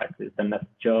of crisis. And as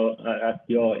Jo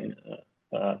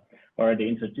already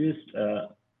introduced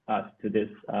us to this,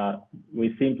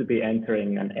 we seem to be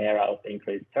entering an era of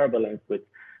increased turbulence with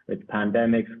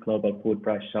pandemics, global food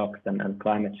price shocks, and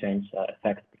climate change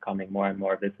effects becoming more and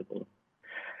more visible.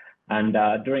 And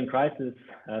during crisis,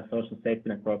 social safety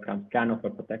net programs can offer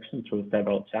protection through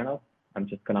several channels. I'm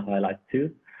just going to highlight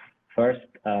two. First,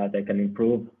 they can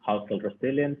improve household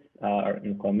resilience or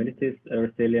in communities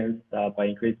resilience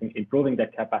by improving their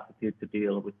capacity to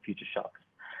deal with future shocks.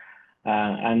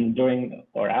 And during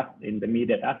or in the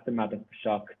immediate aftermath of the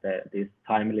shock, these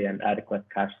timely and adequate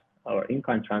cash or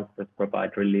in-kind transfers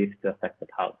provide relief to affected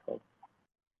households.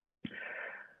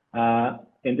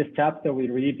 In this chapter, we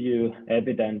review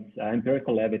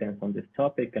empirical evidence on this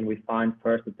topic, and we find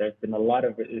first that there's been a lot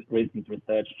of recent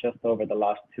research just over the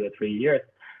last 2 or 3 years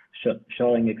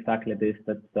showing exactly this,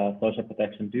 that social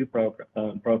protection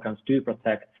programs do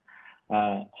protect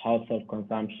household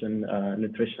consumption,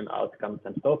 nutrition outcomes,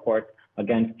 and so forth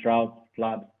against droughts,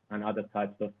 floods, and other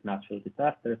types of natural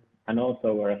disasters, and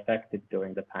also were effective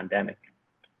during the pandemic.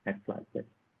 Next slide, please.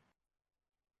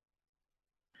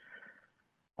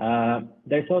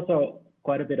 There's also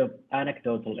quite a bit of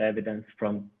anecdotal evidence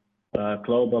from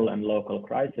global and local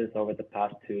crises over the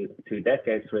past two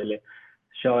decades, really,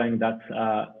 showing that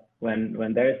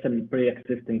when there is a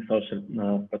pre-existing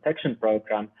social protection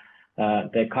program,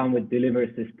 they come with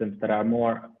delivery systems that are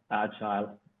more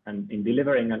agile and in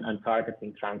delivering and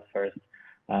targeting transfers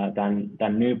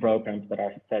than new programs that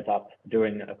are set up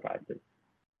during a crisis.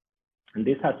 And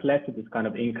this has led to this kind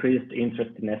of increased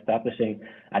interest in establishing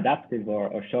adaptive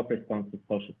or shock responsive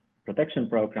social protection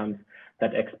programs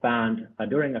that expand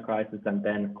during a crisis and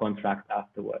then contract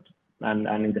afterwards. And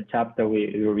in the chapter,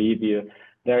 we review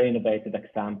very innovative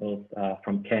examples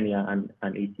from Kenya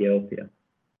and Ethiopia.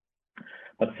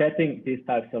 But setting these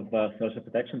types of social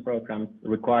protection programs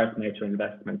requires major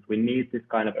investments. We need this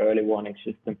kind of early warning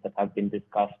systems that have been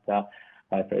discussed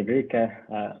by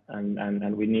Frederica,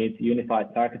 and we need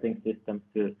unified targeting systems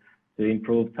to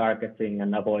improve targeting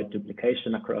and avoid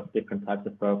duplication across different types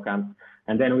of programs.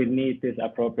 And then we need these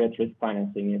appropriate risk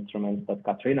financing instruments that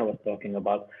Katrina was talking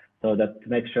about, so that to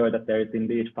make sure that there is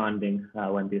indeed funding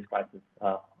when these crises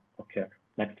occur.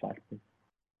 Next slide, please.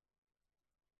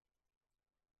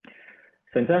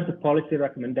 So in terms of policy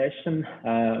recommendation,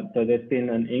 so there's been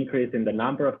an increase in the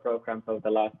number of programs over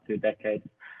the last 2 decades,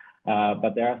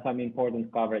 but there are some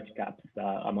important coverage gaps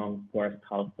among poorest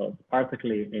households,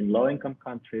 particularly in low-income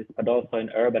countries, but also in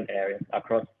urban areas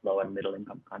across low and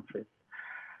middle-income countries.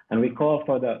 And we call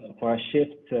for a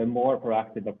shift to a more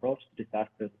proactive approach to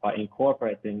disasters by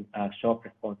incorporating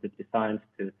shock-responsive designs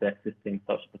to the existing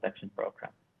social protection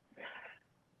programs.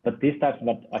 But these types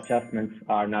of adjustments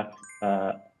are not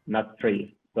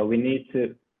free. So we need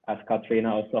to, as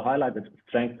Katrina also highlighted,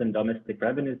 strengthen domestic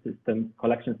revenue systems,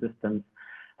 collection systems,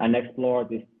 and explore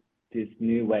these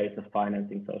new ways of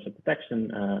financing social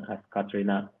protection, as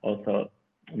Katrina also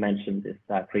mentioned, this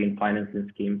green financing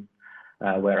schemes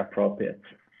where appropriate.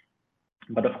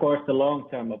 But of course, the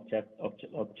long-term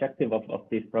objective of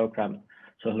these programs,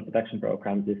 social protection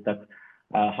programs, is that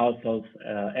households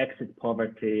exit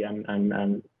poverty and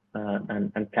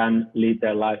can lead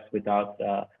their lives without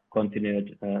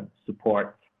continued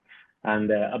support.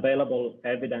 And available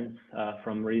evidence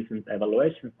from recent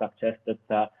evaluations suggests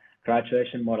that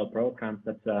graduation model programs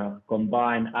that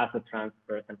combine asset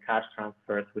transfers and cash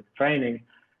transfers with training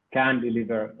can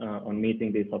deliver on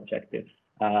meeting these objectives.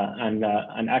 And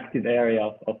an active area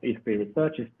of ISPRI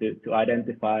research is to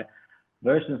identify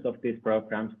versions of these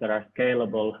programs that are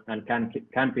scalable and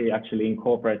can be actually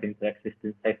incorporated into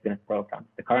existing safety net programs.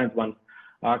 The current ones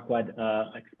are quite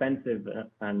expensive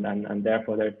and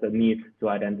therefore there's a need to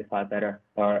identify better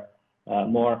or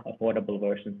more affordable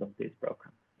versions of these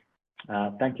programs.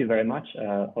 Thank you very much.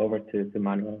 Over to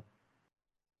Manuel.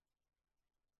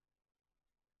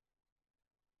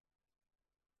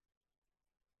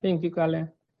 Thank you, Kalle.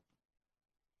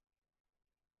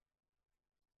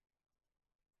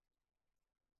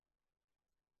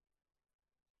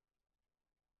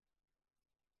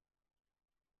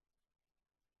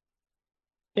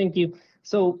 Thank you.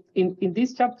 So in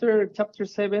this chapter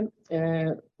 7,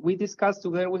 we discussed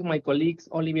together with my colleagues,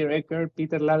 Olivier Ecker,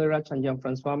 Peter Laderach, and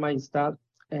Jean-François Maistat,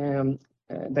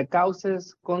 the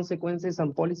causes, consequences,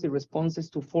 and policy responses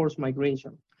to forced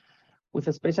migration, with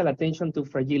a special attention to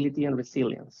fragility and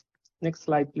resilience. Next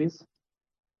slide, please.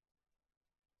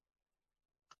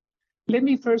 Let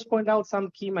me first point out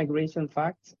some key migration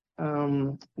facts.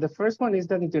 The first one is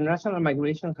that international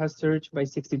migration has surged by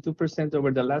 62%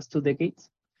 over the last 2 decades,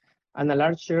 and a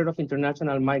large share of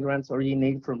international migrants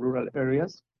originate from rural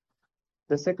areas.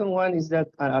 The second one is that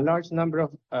a large number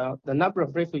of the number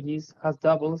of refugees has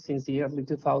doubled since the early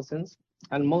 2000s,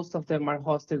 and most of them are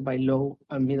hosted by low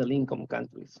and middle income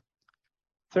countries.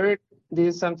 Third,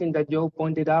 this is something that Joe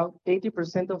pointed out,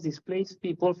 80% of displaced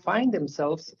people find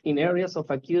themselves in areas of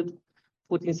acute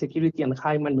food insecurity and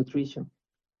high malnutrition,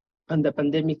 and the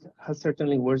pandemic has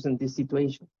certainly worsened this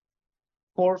situation.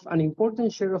 Fourth, an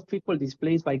important share of people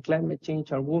displaced by climate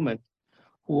change are women,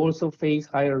 who also face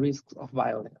higher risks of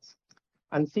violence.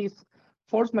 And fifth,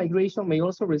 forced migration may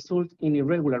also result in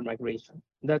irregular migration,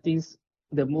 that is,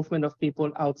 the movement of people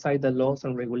outside the laws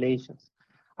and regulations.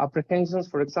 Apprehensions,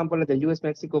 for example, at the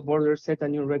US-Mexico border set a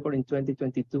new record in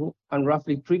 2022 and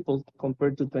roughly tripled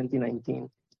compared to 2019.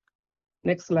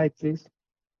 Next slide, please.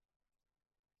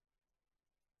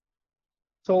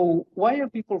 So why are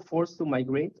people forced to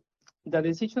migrate? The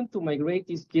decision to migrate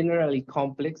is generally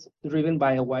complex, driven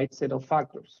by a wide set of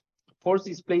factors. Forced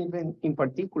displacement in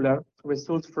particular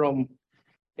results from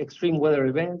extreme weather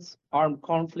events, armed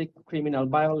conflict, criminal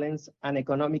violence, and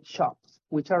economic shocks,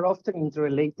 which are often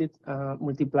interrelated,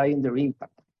 multiplying their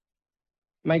impact.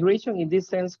 Migration in this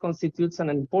sense constitutes an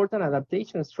important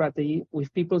adaptation strategy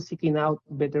with people seeking out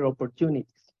better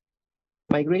opportunities.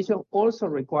 Migration also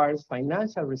requires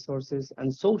financial resources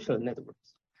and social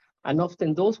networks, and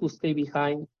often those who stay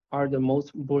behind are the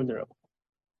most vulnerable.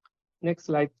 Next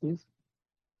slide, please.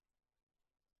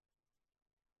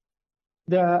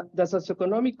 The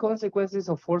socioeconomic consequences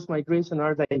of forced migration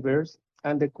are diverse,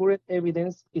 and the current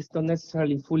evidence is not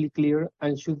necessarily fully clear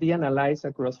and should be analyzed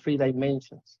across 3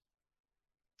 dimensions.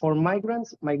 For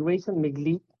migrants, migration may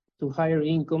lead to higher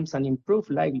incomes and improved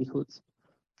livelihoods.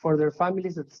 For their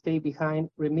families that stay behind,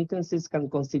 remittances can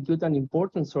constitute an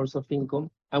important source of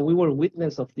income, and we were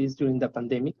witness of this during the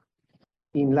pandemic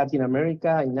in Latin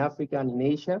America, in Africa, and in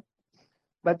Asia.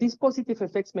 But these positive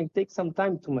effects may take some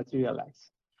time to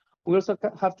materialize. We also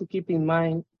have to keep in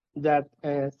mind that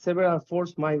several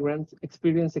forced migrants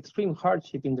experience extreme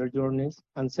hardship in their journeys,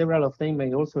 and several of them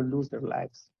may also lose their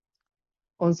lives.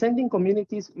 On sending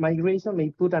communities, migration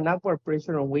may put an upward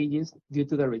pressure on wages due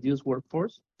to the reduced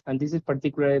workforce, and this is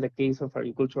particularly the case of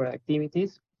agricultural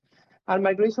activities. And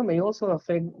migration may also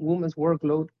affect women's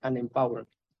workload and empowerment.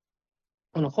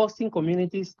 On hosting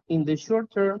communities, in the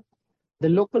short term, the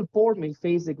local poor may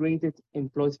face the greatest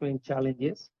employment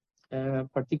challenges,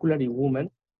 particularly women,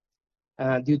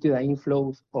 due to the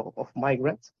inflow of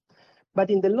migrants. But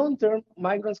in the long term,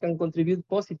 migrants can contribute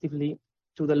positively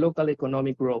to the local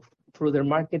economic growth through their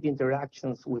market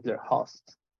interactions with their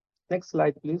hosts. Next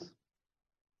slide, please.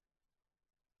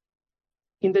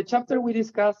 In the chapter, we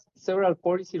discussed several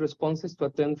policy responses to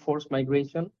attend forced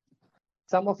migration.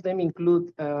 Some of them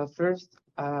include, first,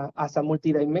 as a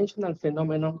multidimensional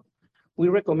phenomenon, we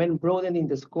recommend broadening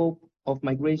the scope of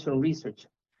migration research,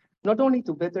 not only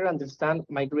to better understand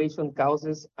migration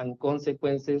causes and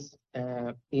consequences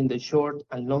in the short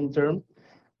and long term,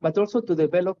 but also to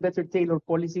develop better tailored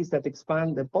policies that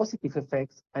expand the positive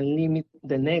effects and limit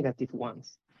the negative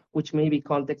ones, which may be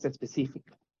context specific.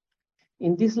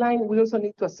 In this line, we also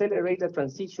need to accelerate the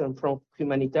transition from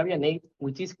humanitarian aid,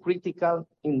 which is critical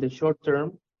in the short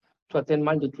term, to attend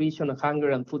malnutrition,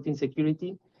 hunger, and food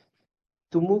insecurity,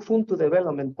 to move into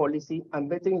development policy and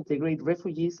better integrate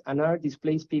refugees and other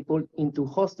displaced people into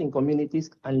hosting communities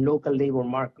and local labor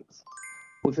markets,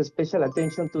 with special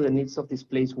attention to the needs of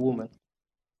displaced women.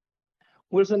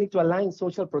 We also need to align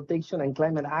social protection and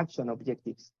climate action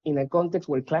objectives in a context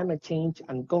where climate change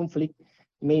and conflict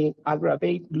may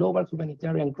aggravate global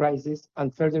humanitarian crisis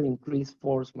and further increase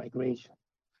forced migration.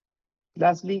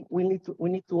 Lastly, we need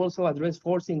to also address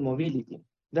forcing mobility.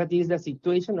 That is the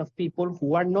situation of people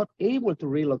who are not able to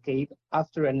relocate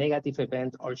after a negative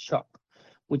event or shock,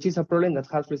 which is a problem that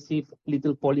has received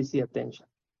little policy attention.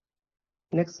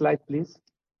 Next slide, please.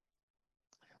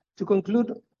 To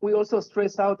conclude, we also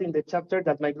stress out in the chapter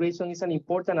that migration is an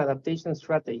important adaptation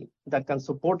strategy that can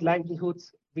support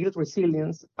livelihoods, build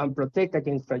resilience, and protect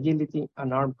against fragility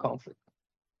and armed conflict.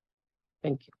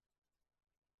 Thank you.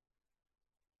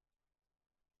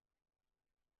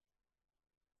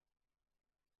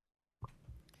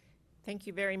 Thank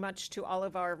you very much to all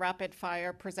of our rapid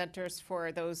fire presenters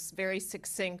for those very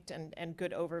succinct and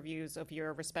good overviews of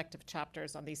your respective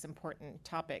chapters on these important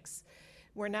topics.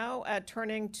 We're now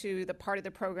turning to the part of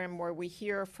the program where we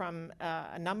hear from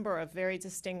a number of very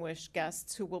distinguished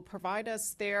guests who will provide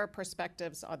us their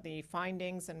perspectives on the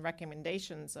findings and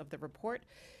recommendations of the report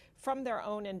from their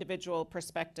own individual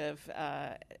perspective,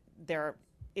 their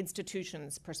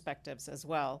institutions' perspectives as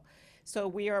well. So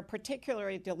we are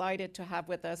particularly delighted to have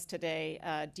with us today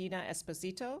Dina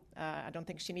Esposito. I don't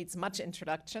think she needs much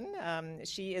introduction.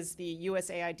 She is the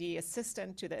USAID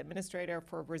Assistant to the Administrator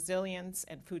for Resilience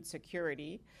and Food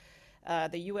Security,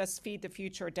 the U.S. Feed the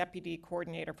Future Deputy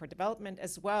Coordinator for Development,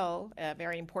 as well,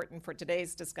 very important for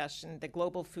today's discussion, the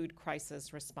Global Food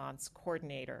Crisis Response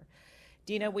Coordinator.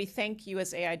 Dina, we thank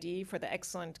USAID for the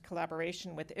excellent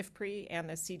collaboration with IFPRI and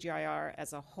the CGIAR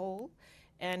as a whole.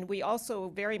 And we also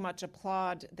very much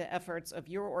applaud the efforts of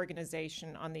your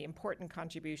organization on the important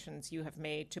contributions you have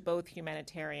made to both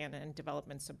humanitarian and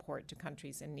development support to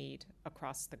countries in need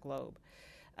across the globe.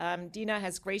 Dina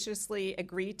has graciously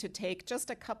agreed to take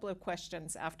just a couple of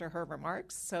questions after her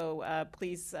remarks, so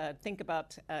please think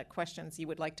about questions you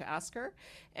would like to ask her.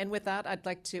 And with that, I'd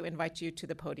like to invite you to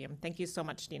the podium. Thank you so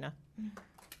much, Dina.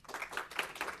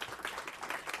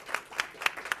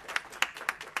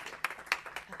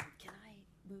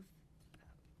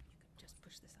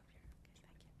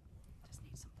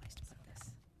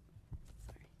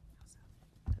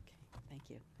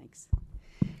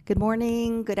 Good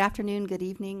morning, good afternoon, good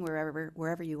evening,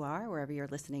 wherever you are, wherever you're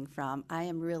listening from. I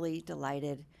am really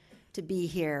delighted to be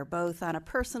here, both on a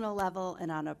personal level and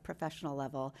on a professional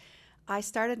level. I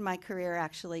started my career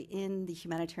actually in the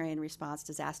humanitarian response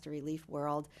disaster relief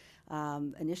world,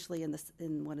 initially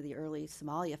in one of the early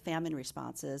Somalia famine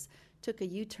responses, took a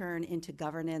U-turn into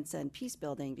governance and peace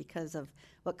building because of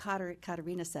what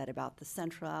Katarina said about the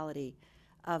centrality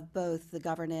of both the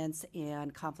governance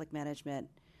and conflict management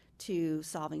to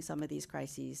solving some of these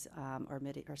crises or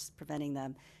preventing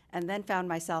them, and then found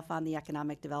myself on the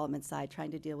economic development side trying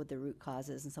to deal with the root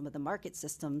causes and some of the market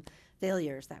system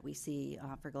failures that we see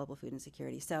for global food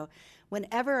insecurity. So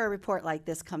whenever a report like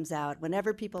this comes out,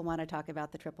 whenever people want to talk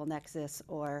about the triple nexus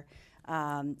or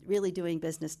really doing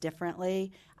business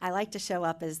differently, I like to show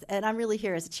up and I'm really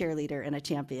here as a cheerleader and a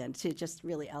champion to just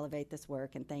really elevate this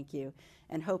work, and thank you,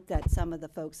 and hope that some of the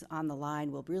folks on the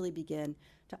line will really begin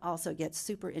to also get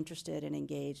super interested and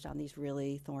engaged on these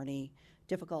really thorny,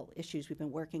 difficult issues. We've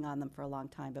been working on them for a long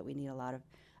time, but we need a lot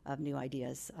of new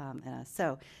ideas.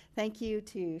 So thank you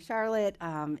to Charlotte.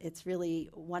 It's really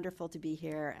wonderful to be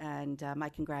here, and my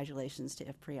congratulations to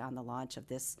IFPRI on the launch of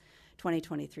this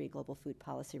 2023 Global Food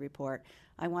Policy Report.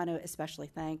 I want to especially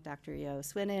thank Dr. Yo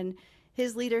Swinen.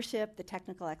 His leadership, the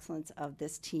technical excellence of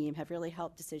this team have really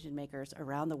helped decision makers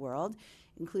around the world,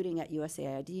 including at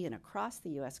USAID and across the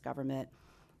US government,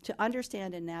 to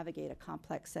understand and navigate a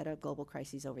complex set of global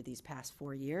crises over these past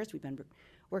 4 years. We've been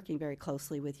working very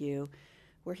closely with you.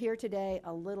 We're here today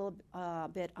a little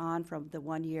bit on from the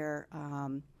 1 year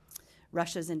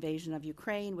Russia's invasion of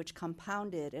Ukraine, which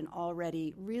compounded an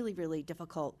already really, really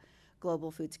difficult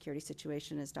global food security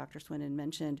situation, as Dr. Swinen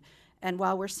mentioned. And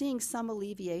while we're seeing some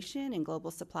alleviation in global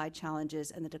supply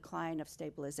challenges and the decline of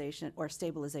stabilization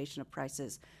of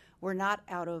prices, we're not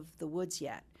out of the woods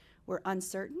yet. We're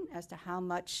uncertain as to how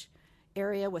much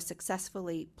area was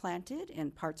successfully planted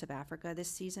in parts of Africa this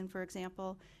season, for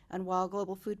example. And while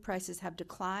global food prices have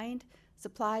declined,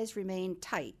 supplies remain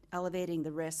tight, elevating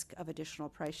the risk of additional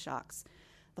price shocks.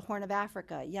 The Horn of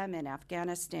Africa, Yemen,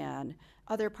 Afghanistan,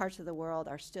 other parts of the world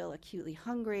are still acutely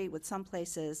hungry, with some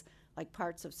places, like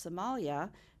parts of Somalia,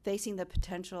 facing the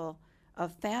potential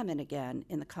of famine again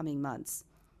in the coming months.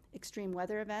 Extreme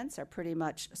weather events are pretty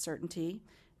much a certainty.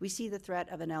 We see the threat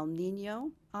of an El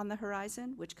Nino on the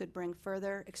horizon, which could bring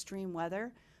further extreme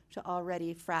weather to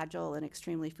already fragile and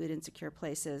extremely food insecure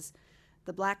places.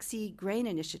 The Black Sea Grain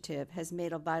Initiative has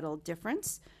made a vital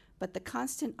difference, but the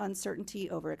constant uncertainty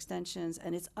over extensions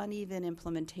and its uneven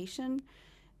implementation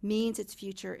means its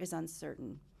future is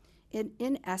uncertain.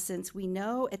 In essence, we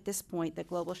know at this point that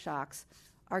global shocks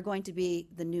are going to be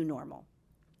the new normal.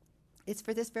 It's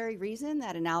for this very reason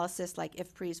that analysis like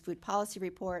IFPRI's Food Policy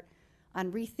Report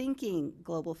on rethinking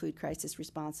global food crisis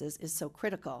responses is so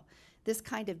critical. This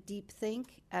kind of deep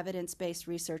think, evidence-based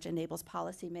research enables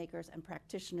policymakers and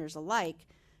practitioners alike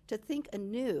to think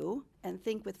anew and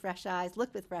think with fresh eyes,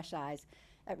 look with fresh eyes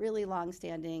at really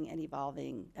long-standing and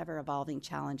evolving, ever-evolving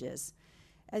challenges.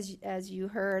 As you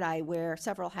heard, I wear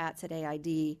several hats at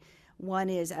AID. One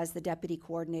is as the Deputy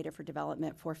Coordinator for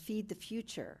Development for Feed the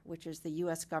Future, which is the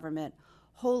U.S. government,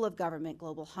 whole of government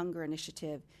global hunger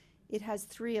initiative. It has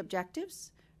 3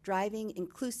 objectives: driving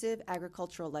inclusive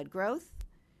agricultural-led growth,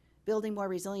 building more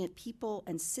resilient people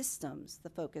and systems, the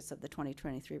focus of the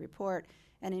 2023 report,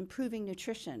 and improving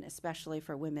nutrition, especially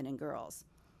for women and girls.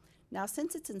 Now,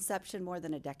 since its inception more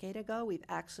than a decade ago, we've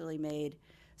actually made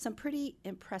some pretty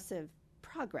impressive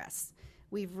progress.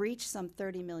 We've reached some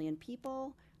 30 million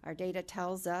people. Our data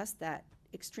tells us that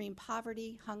extreme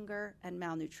poverty, hunger, and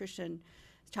malnutrition,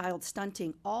 child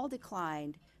stunting all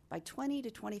declined by 20 to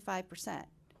 25%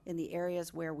 in the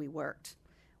areas where we worked,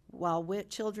 while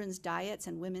children's diets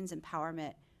and women's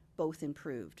empowerment both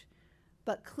improved.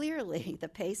 But clearly, the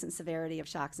pace and severity of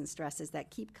shocks and stresses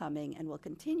that keep coming and will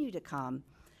continue to come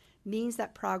means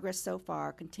that progress so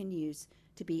far continues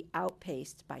to be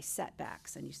outpaced by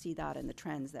setbacks, and you see that in the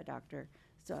trends that Dr.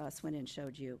 Swinnen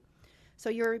showed you. So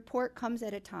your report comes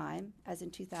at a time, as in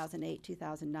 2008,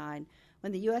 2009,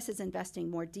 when the U.S. is investing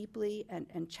more deeply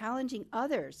and challenging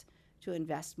others to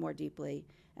invest more deeply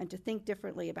and to think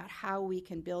differently about how we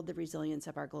can build the resilience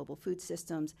of our global food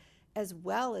systems, as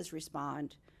well as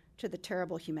respond to the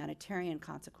terrible humanitarian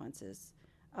consequences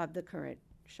of the current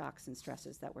shocks and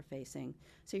stresses that we're facing.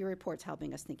 So your report's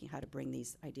helping us thinking how to bring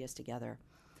these ideas together.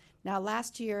 Now,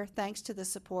 last year, thanks to the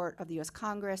support of the U.S.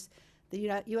 Congress,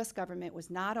 the U.S. government was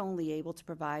not only able to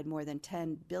provide more than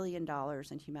 $10 billion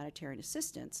in humanitarian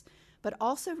assistance, but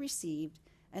also received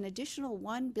an additional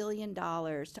 $1 billion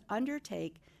to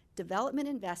undertake development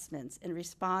investments in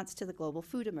response to the global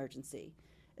food emergency,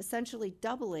 essentially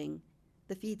doubling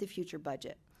the Feed the Future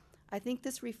budget. I think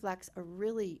this reflects a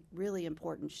really, really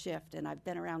important shift, and I've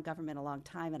been around government a long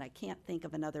time, and I can't think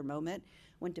of another moment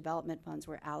when development funds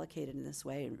were allocated in this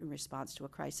way in response to a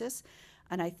crisis.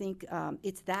 And I think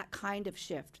it's that kind of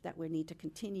shift that we need to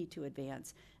continue to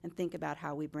advance and think about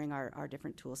how we bring our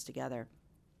different tools together.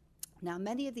 Now,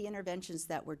 many of the interventions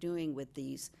that we're doing with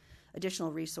these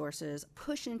additional resources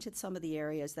push into some of the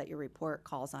areas that your report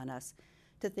calls on us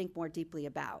to think more deeply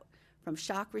about, from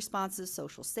shock responses,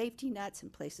 social safety nets in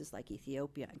places like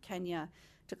Ethiopia and Kenya,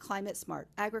 to climate-smart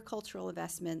agricultural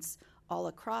investments all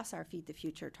across our Feed the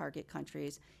Future target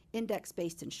countries,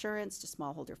 index-based insurance to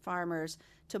smallholder farmers,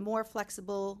 to more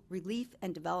flexible relief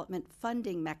and development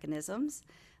funding mechanisms,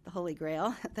 the Holy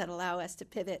Grail, that allow us to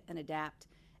pivot and adapt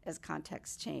as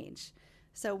contexts change.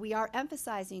 So we are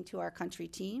emphasizing to our country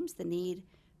teams the need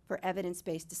for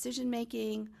evidence-based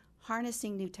decision-making,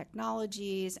 harnessing new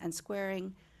technologies, and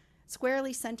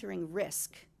squarely centering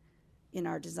risk in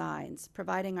our designs,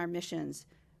 providing our missions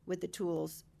with the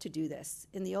tools to do this.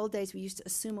 In the old days, we used to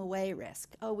assume away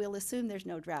risk. Oh, we'll assume there's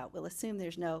no drought. We'll assume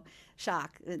there's no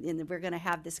shock, and we're going to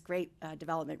have this great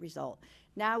development result.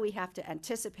 Now we have to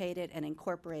anticipate it and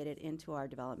incorporate it into our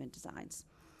development designs.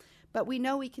 But we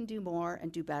know we can do more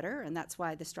and do better, and that's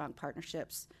why the strong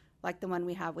partnerships like the one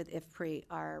we have with IFPRI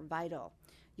are vital.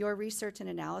 Your research and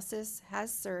analysis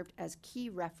has served as key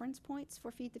reference points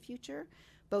for Feed the Future,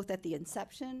 both at the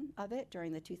inception of it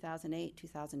during the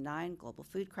 2008-2009 global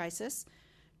food crisis,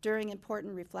 during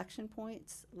important reflection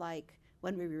points like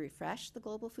when we refreshed the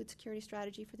global food security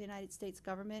strategy for the United States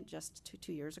government just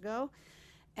two years ago,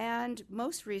 and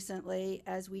most recently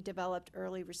as we developed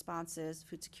early responses,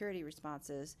 food security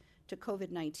responses to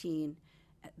COVID-19,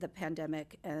 the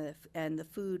pandemic, and the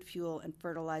food, fuel, and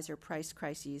fertilizer price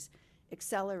crises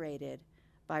accelerated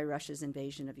by Russia's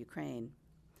invasion of Ukraine.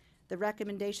 The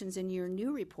recommendations in your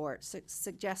new report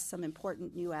suggest some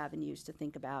important new avenues to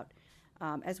think about,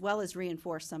 as well as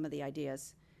reinforce some of the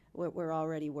ideas we're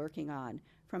already working on,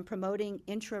 from promoting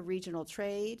intra-regional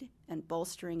trade and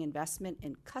bolstering investment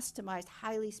in customized,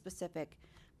 highly specific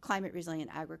climate-resilient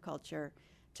agriculture,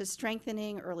 to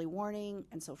strengthening early warning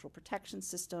and social protection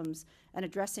systems and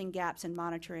addressing gaps in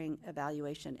monitoring,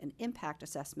 evaluation, and impact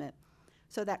assessment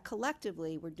so that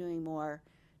collectively we're doing more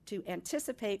to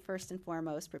anticipate first and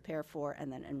foremost, prepare for,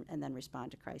 and then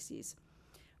respond to crises.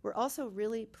 We're also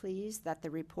really pleased that the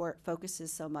report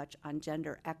focuses so much on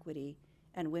gender equity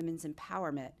and women's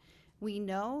empowerment. We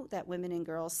know that women and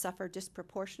girls suffer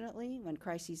disproportionately when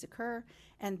crises occur,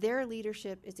 and their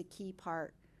leadership is a key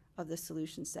part of the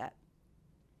solution set.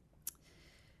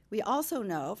 We also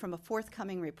know from a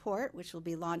forthcoming report, which will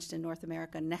be launched in North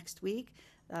America next week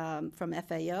from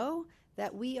FAO,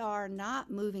 that we are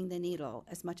not moving the needle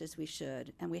as much as we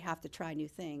should, and we have to try new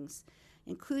things,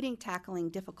 including tackling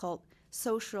difficult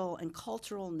social and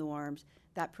cultural norms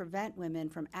that prevent women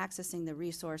from accessing the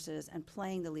resources and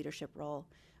playing the leadership role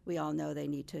we all know they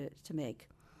need to make.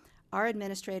 Our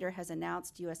administrator has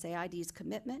announced USAID's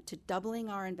commitment to doubling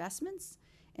our investments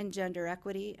in gender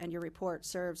equity, and your report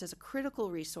serves as a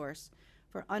critical resource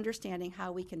for understanding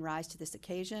how we can rise to this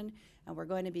occasion, and we're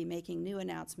going to be making new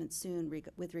announcements soon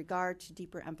with regard to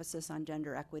deeper emphasis on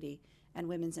gender equity and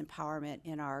women's empowerment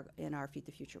in our Feed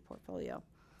the Future portfolio.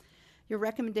 Your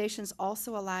recommendations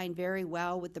also align very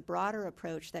well with the broader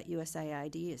approach that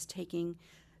USAID is taking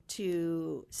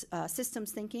to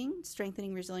systems thinking,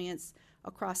 strengthening resilience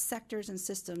across sectors and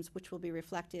systems, which will be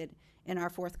reflected in our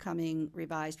forthcoming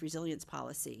revised resilience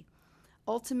policy.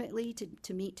 Ultimately,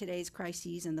 to meet today's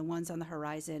crises and the ones on the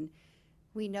horizon,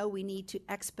 we know we need to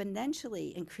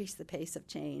exponentially increase the pace of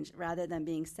change rather than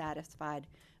being satisfied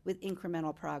with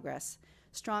incremental progress.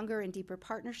 Stronger and deeper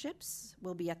partnerships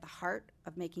will be at the heart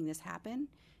of making this happen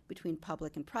between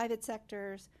public and private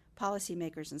sectors,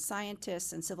 policymakers and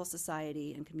scientists, and civil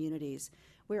society and communities.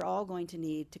 We're all going to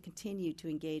need to continue to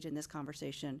engage in this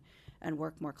conversation and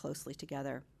work more closely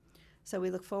together. So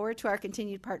we look forward to our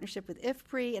continued partnership with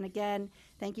IFPRI, and again,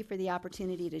 thank you for the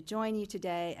opportunity to join you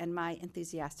today, and my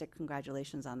enthusiastic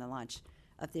congratulations on the launch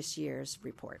of this year's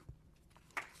report.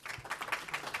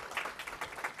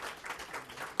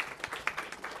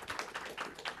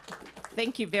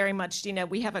 Thank you very much, Dina.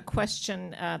 We have a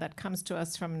question that comes to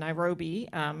us from Nairobi,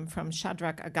 from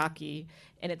Shadrach Agaki,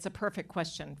 and it's a perfect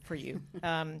question for you.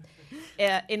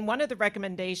 In one of the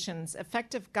recommendations,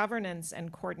 effective governance and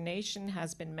coordination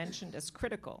has been mentioned as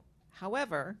critical.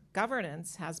 However,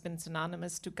 governance has been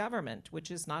synonymous to government,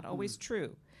 which is not always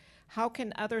true. How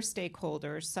can other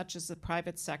stakeholders, such as the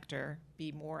private sector,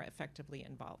 be more effectively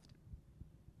involved?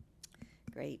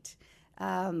 Great.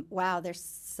 Wow, there's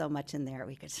so much in there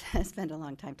we could spend a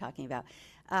long time talking about.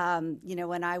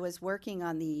 When I was working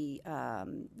on the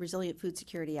resilient food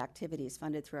security activities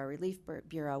funded through our Relief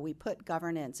Bureau, we put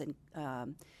governance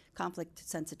and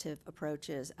conflict-sensitive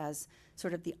approaches as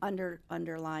sort of the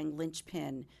underlying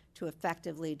linchpin to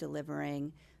effectively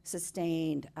delivering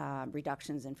sustained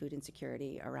reductions in food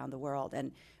insecurity around the world.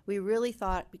 And we really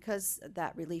thought, because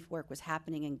that relief work was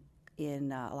happening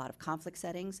in a lot of conflict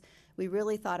settings, we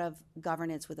really thought of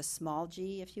governance with a small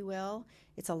g, if you will.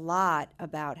 It's a lot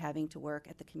about having to work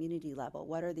at the community level.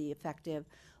 What are the effective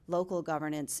local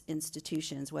governance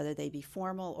institutions, whether they be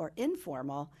formal or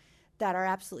informal, that are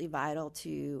absolutely vital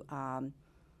to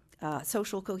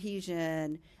social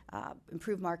cohesion,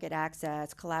 improved market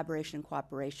access, collaboration and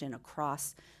cooperation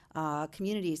across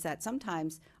communities that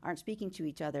sometimes aren't speaking to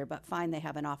each other, but find they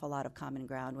have an awful lot of common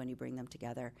ground when you bring them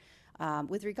together.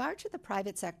 With regard to the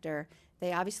private sector,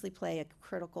 they obviously play a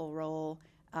critical role,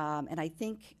 and I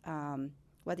think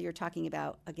whether you're talking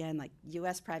about, again, like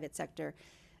U.S. private sector,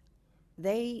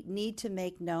 they need to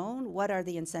make known what are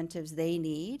the incentives they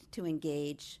need to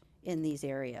engage in these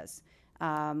areas.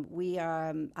 I'm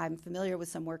familiar with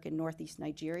some work in Northeast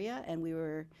Nigeria, and we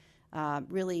were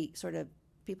really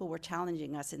people were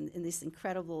challenging us in this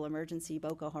incredible emergency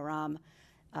Boko Haram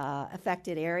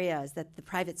affected areas that the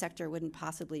private sector wouldn't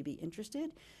possibly be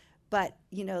interested. But,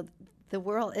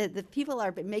 the people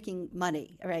are making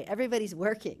money, right? Everybody's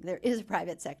working. There is a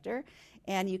private sector,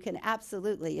 and you can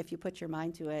absolutely, if you put your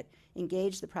mind to it,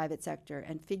 engage the private sector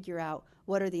and figure out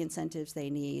what are the incentives they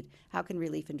need. How can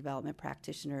relief and development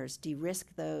practitioners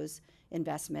de-risk those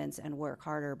investments and work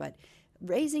harder? But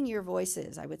raising your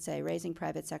voices, I would say, raising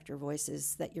private sector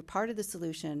voices, that you're part of the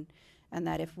solution, and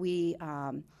that if we,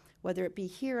 whether it be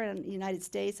here in the United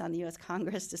States on the U.S.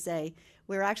 Congress to say,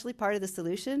 we're actually part of the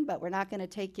solution, but we're not going to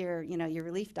take your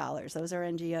relief dollars. Those are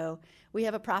NGO. We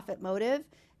have a profit motive,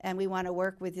 and we want to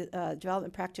work with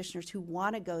development practitioners who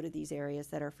want to go to these areas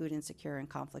that are food insecure and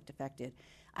conflict affected.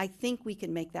 I think we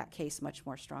can make that case much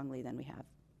more strongly than we have.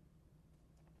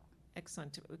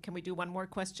 Excellent. Can we do one more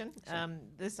question? Sure.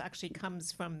 This actually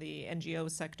comes from the NGO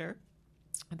sector.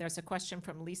 There's a question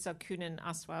from Lisa Kunin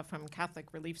Aswa from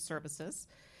Catholic Relief Services.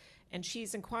 And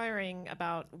she's inquiring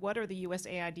about what are the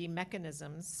USAID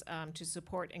mechanisms to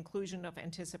support inclusion of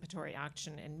anticipatory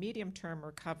action and medium-term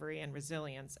recovery and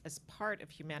resilience as part of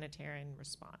humanitarian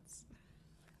response.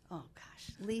 Oh,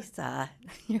 gosh, Lisa.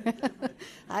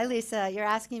 Hi, Lisa. You're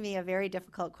asking me a very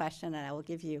difficult question, and I will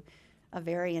give you a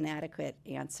very inadequate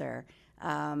answer.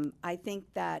 I think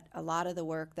that a lot of the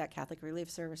work that Catholic Relief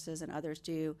Services and others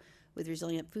do with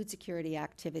resilient food security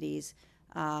activities,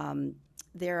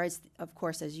 there is, of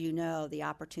course, as you know, the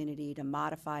opportunity to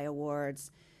modify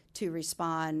awards to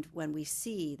respond when we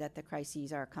see that the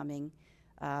crises are coming,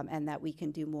 and that we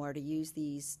can do more to use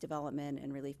these development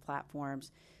and relief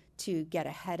platforms to get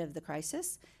ahead of the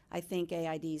crisis. I think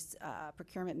AID's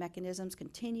procurement mechanisms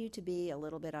continue to be a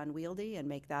little bit unwieldy and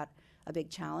make that a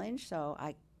big challenge. So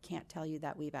I can't tell you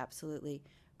that we've absolutely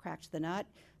cracked the nut.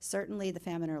 Certainly the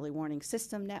Famine Early Warning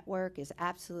System network is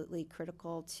absolutely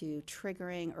critical to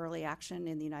triggering early action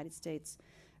in the United States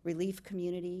relief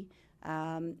community.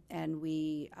 And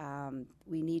we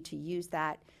need to use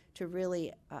that to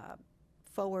really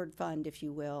forward fund, if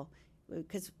you will,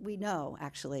 because we know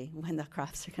actually when the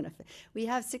crops are going to. We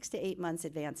have 6 to 8 months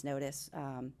advance notice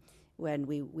when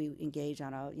we engage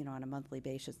on a monthly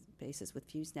basis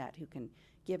with FuseNet, who can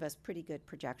give us pretty good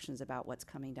projections about what's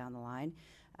coming down the line.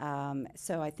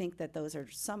 So I think that those are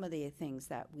some of the things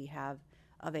that we have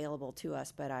available to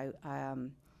us. But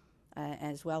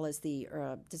as well as the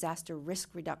disaster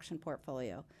risk reduction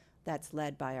portfolio that's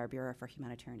led by our Bureau for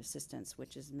Humanitarian Assistance,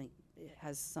 which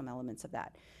has some elements of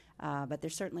that. But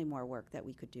there's certainly more work that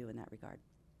we could do in that regard.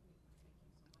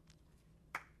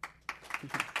 Thank you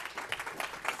very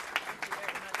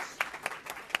much.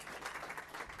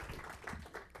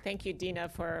 Thank you, Dina,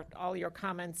 for all your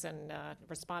comments and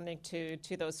responding to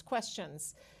those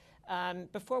questions.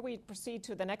 Before we proceed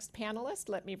to the next panelist,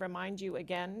 let me remind you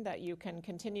again that you can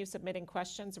continue submitting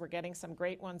questions. We're getting some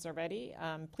great ones already.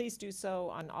 Please do so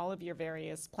on all of your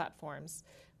various platforms.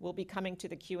 We'll be coming to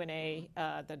the Q&A,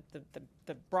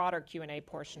 the broader Q&A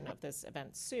portion of this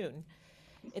event soon.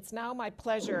 It's now my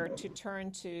pleasure to turn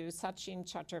to Sachin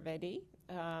Chaturvedi,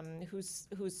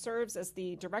 who serves as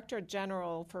the Director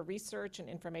General for Research and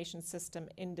Information System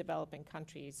in Developing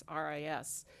Countries,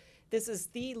 RIS. This is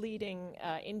the leading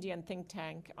Indian think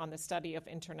tank on the study of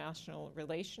international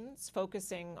relations,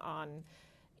 focusing on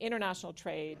international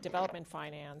trade, development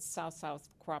finance, South-South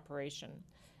cooperation.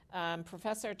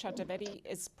 Professor Chaturvedi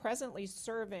is presently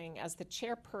serving as the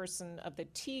chairperson of the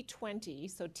T20.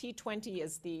 So T20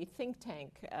 is the think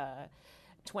tank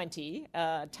 20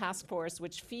 task force,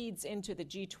 which feeds into the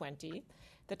G20.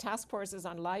 The task force is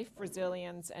on life,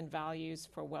 resilience, and values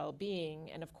for well-being.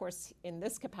 And of course, in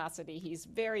this capacity, he's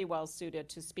very well suited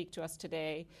to speak to us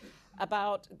today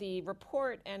about the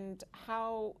report and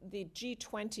how the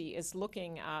G20 is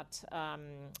looking at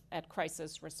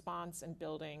crisis response and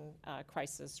building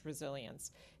crisis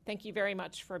resilience. Thank you very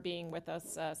much for being with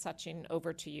us. Sachin,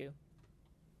 over to you.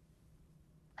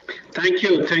 Thank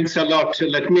you. Thanks a lot.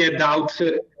 Let me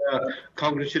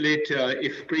congratulate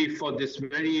IFPRI for this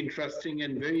very interesting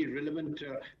and very relevant,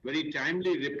 very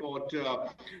timely report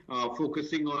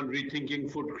focusing on rethinking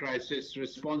food crisis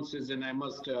responses. And I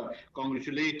must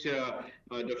congratulate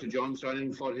Dr. John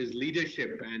Sonnen for his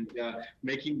leadership and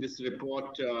making this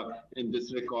report in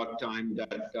this record time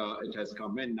that it has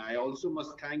come in. I also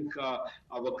must thank our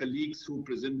colleagues who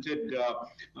presented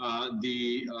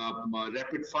the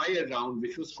rapid fire round,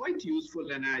 which was quite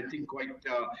useful and I think quite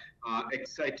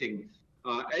exciting.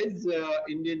 As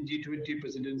Indian G20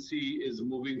 presidency is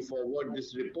moving forward,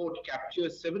 this report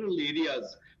captures several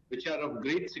areas which are of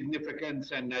great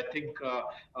significance and I think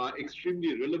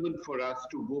extremely relevant for us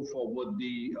to go forward.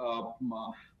 The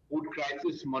food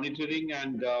crisis monitoring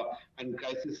and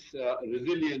crisis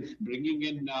resilience, bringing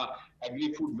in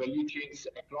agri-food value chains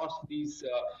across these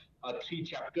 3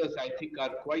 chapters, I think are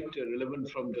quite relevant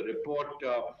from the report.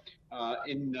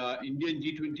 In Indian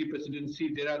G20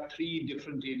 presidency, there are 3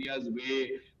 different areas where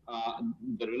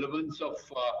the relevance of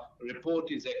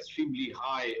report is extremely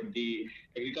high. The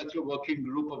Agriculture Working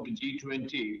Group of the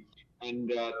G20,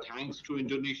 and thanks to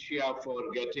Indonesia for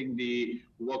getting the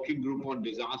Working Group on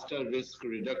Disaster Risk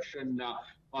Reduction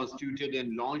constituted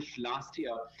and launched last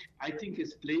year, I think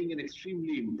is playing an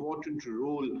extremely important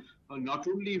role, not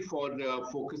only for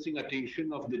focusing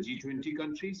attention of the G20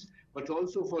 countries, but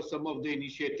also for some of the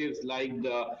initiatives like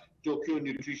the Tokyo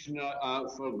Nutrition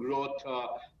for Growth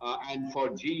and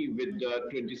for G with the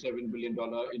 $27 billion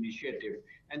initiative.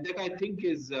 And that I think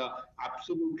is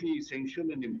absolutely essential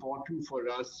and important for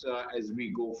us as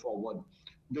we go forward.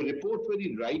 The report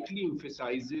very rightly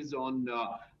emphasizes on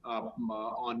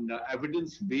on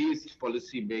evidence-based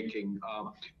policy making,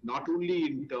 not only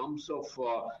in terms of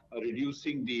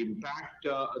reducing the impact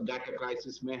that a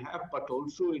crisis may have, but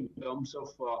also in terms of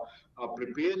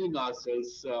preparing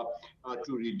ourselves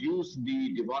to reduce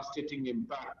the devastating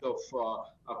impact of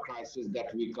a crisis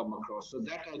that we come across. So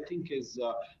that I think is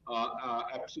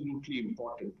absolutely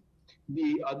important.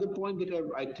 The other point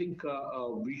that I think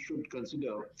we should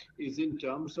consider is in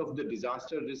terms of the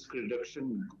disaster risk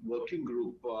reduction working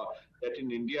group that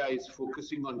in India is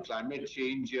focusing on climate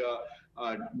change,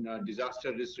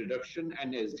 disaster risk reduction,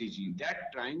 and SDG.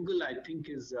 That triangle, I think,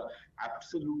 is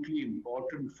absolutely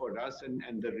important for us,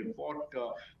 and the report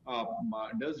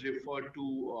does refer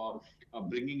to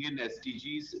bringing in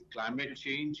SDGs, climate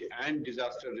change, and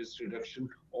disaster risk reduction,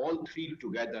 all three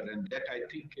together. And that I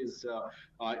think is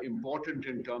important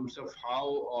in terms of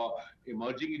how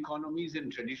emerging economies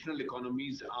and traditional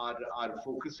economies are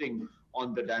focusing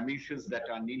on the dimensions that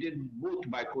are needed, both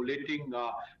by collating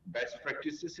best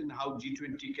practices in how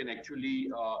G20 can actually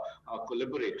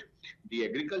collaborate. The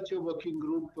agriculture working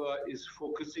group is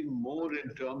focusing more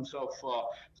in terms of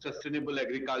sustainable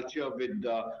agriculture with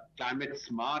climate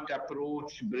smart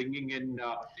approach, bringing in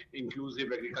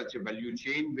inclusive agriculture value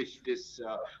chain, which this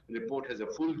report has a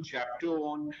full chapter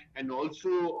on, and also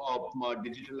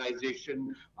digitalization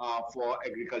for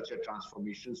agriculture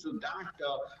transformation. So that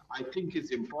I think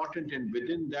is important, and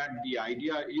within that the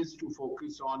idea is to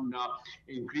focus on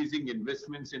increasing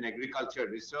investments in agriculture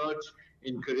research,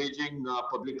 encouraging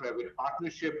public-private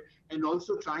partnership, and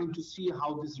also trying to see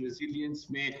how this resilience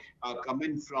may come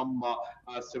in from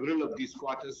several of these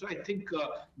quarters. So I think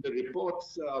the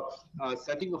report's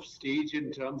setting of stage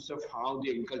in terms of how the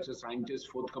agriculture scientists'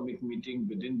 forthcoming meeting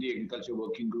within the agriculture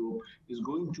working group is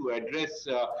going to address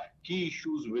key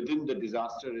issues within the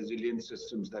disaster resilience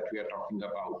systems that we are talking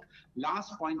about.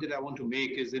 Last point that I want to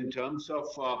make is in terms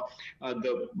of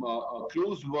the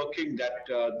close working that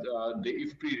the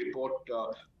IFPRI report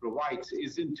provides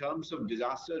is in terms of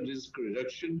disaster risk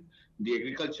reduction, the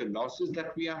agriculture losses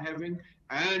that we are having,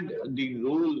 and the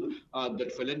role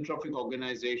that philanthropic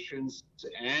organizations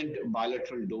and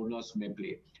bilateral donors may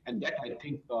play. And that I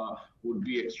think would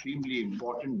be extremely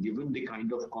important given the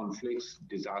kind of conflicts,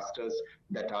 disasters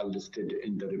that are listed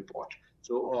in the report.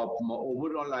 So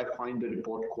overall, I find the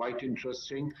report quite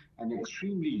interesting and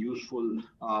extremely useful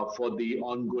for the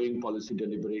ongoing policy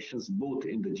deliberations, both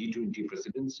in the G20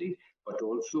 presidency, but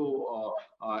also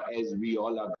as we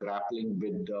all are grappling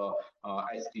with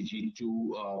SDG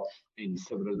 2 in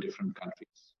several different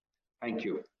countries. Thank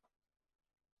you.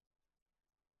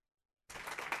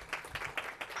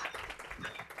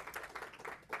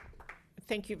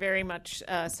 Thank you very much,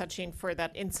 Sachin, for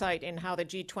that insight in how the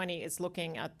G20 is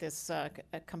looking at this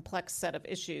complex set of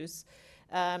issues.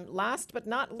 Last but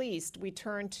not least, we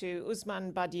turn to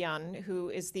Usman Badian, who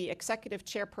is the Executive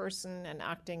Chairperson and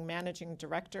Acting Managing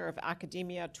Director of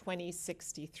Academia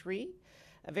 2063,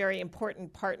 a very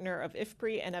important partner of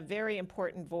IFPRI and a very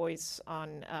important voice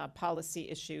on policy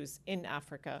issues in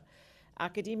Africa.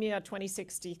 Academia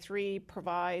 2063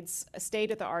 provides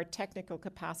state-of-the-art technical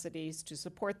capacities to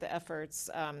support the efforts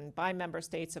by member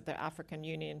states of the African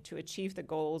Union to achieve the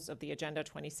goals of the Agenda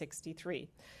 2063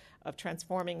 of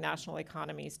transforming national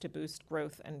economies to boost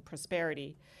growth and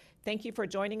prosperity. Thank you for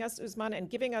joining us, Usman, and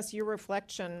giving us your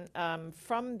reflection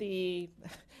from the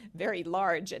very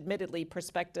large, admittedly,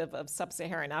 perspective of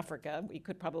sub-Saharan Africa. We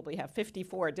could probably have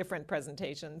 54 different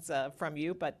presentations from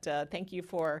you, but thank you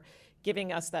for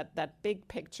giving us that big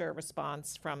picture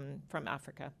response from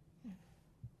Africa.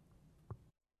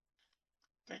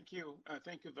 Thank you.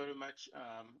 Thank you very much.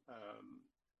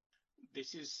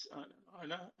 This is an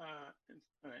honor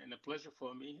and a pleasure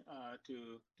for me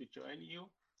to join you.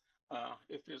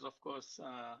 It is, of course,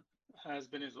 has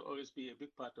been, as always, be a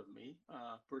big part of me,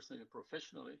 personally and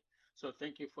professionally. So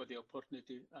thank you for the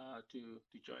opportunity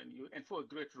to join you and for a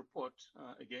great report,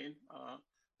 again,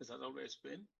 as has always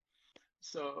been.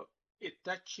 So it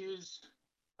touches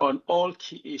on all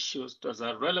key issues that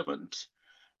are relevant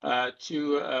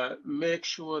to make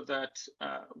sure that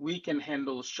we can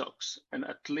handle shocks and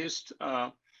at least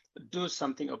do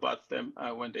something about them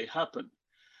when they happen.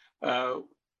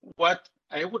 What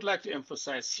I would like to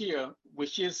emphasize here,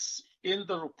 which is in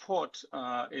the report,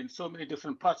 in so many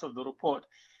different parts of the report,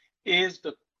 is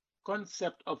the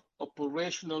concept of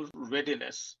operational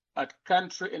readiness at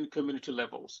country and community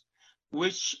levels,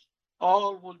 which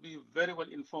all will be very well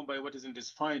informed by what is in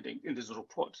this finding, in this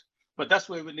report. But that's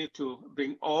where we need to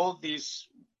bring all these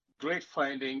great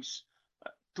findings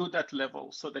to that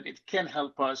level so that it can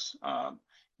help us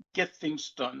get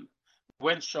things done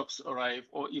when shocks arrive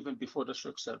or even before the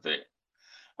shocks are there.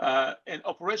 And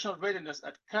operational readiness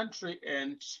at country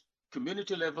and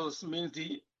community levels means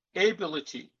the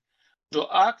ability to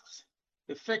act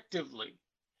effectively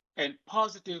and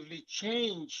positively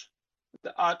change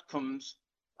the outcomes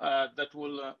that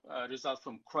will result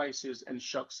from crises and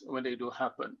shocks when they do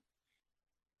happen.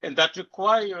 And that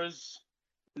requires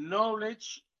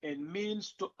knowledge and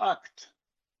means to act.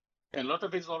 And a lot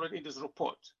of it is already in this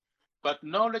report. But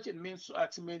knowledge and means to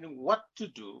act, meaning what to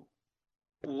do,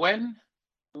 when,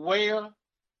 where,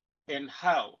 and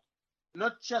how,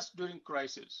 not just during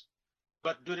crisis,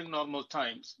 but during normal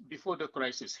times before the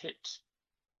crisis hit.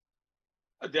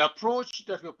 The approach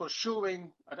that we're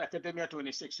pursuing at Academia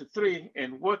 2063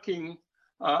 and working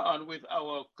on with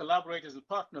our collaborators and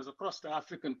partners across the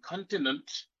African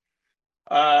continent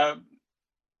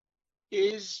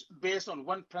is based on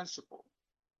one principle,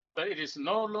 that it is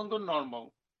no longer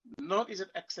normal, nor is it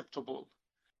acceptable,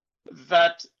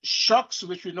 that shocks,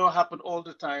 which we know happen all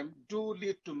the time, do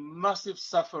lead to massive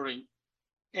suffering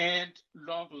and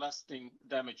long-lasting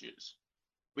damages.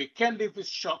 We can live with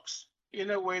shocks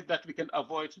in a way that we can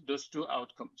avoid those two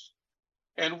outcomes.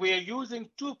 And we are using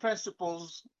one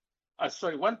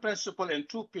principle and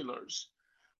two pillars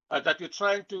that we're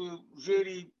trying to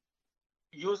really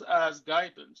use as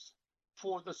guidance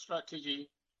for the strategy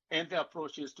and the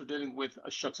approaches to dealing with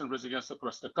shocks and resilience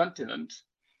across the continent.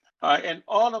 And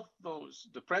all of those,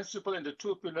 the principle and the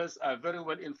two pillars, are very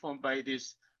well informed by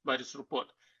this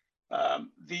report.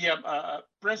 The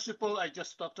principle, I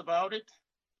just talked about it.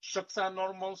 Shocks are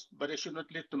normal, but they should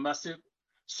not lead to massive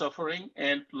suffering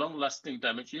and long-lasting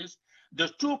damages. The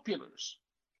two pillars.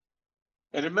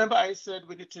 And remember, I said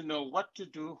we need to know what to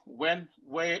do, when,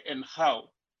 where, and how,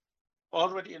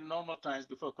 already in normal times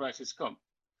before crises come.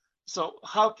 So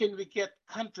how can we get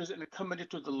countries and the community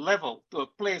to the level, to a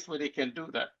place where they can do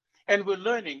that? And we're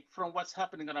learning from what's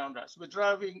happening around us. We're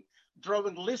drawing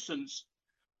lessons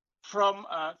from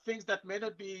things that may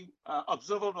not be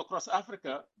observable across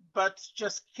Africa, but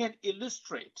just can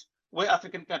illustrate where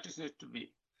African countries need to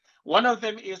be. One of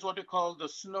them is what we call the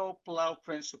snow plow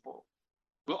principle.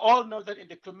 We all know that in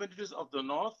the communities of the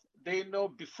North, they know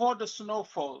before the snow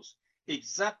falls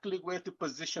exactly where to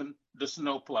position the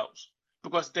snow plows,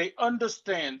 because they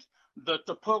understand the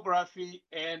topography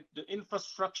and the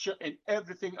infrastructure and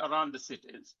everything around the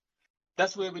cities.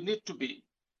 That's where we need to be.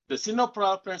 The snow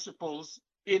plow principles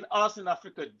in us in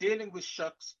Africa dealing with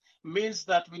shocks means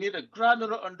that we need a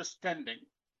granular understanding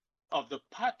of the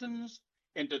patterns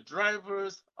and the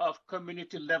drivers of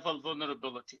community level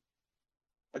vulnerability.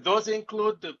 Those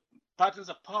include the patterns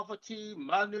of poverty,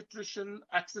 malnutrition,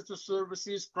 access to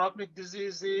services, chronic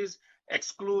diseases,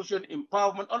 exclusion,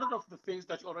 empowerment, all of the things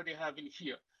that you already have in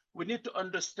here. We need to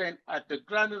understand at the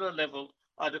granular level,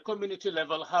 at the community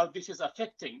level, how this is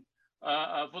affecting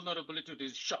vulnerability to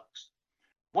these shocks.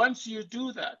 Once you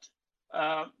do that,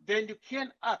 then you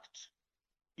can act,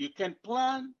 you can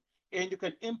plan, and you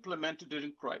can implement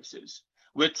during crisis.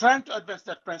 We're trying to advance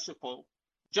that principle.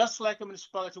 Just like a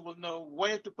municipality will know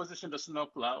where to position the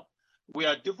snowplow, we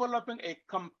are developing a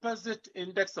composite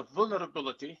index of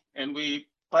vulnerability, and we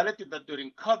piloted that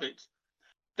during COVID,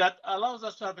 that allows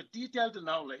us to have a detailed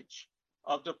knowledge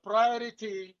of the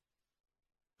priority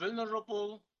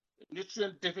vulnerable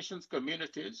nutrient deficient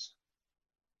communities,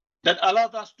 that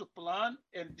allowed us to plan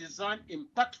and design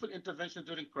impactful interventions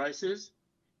during crisis,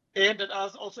 and that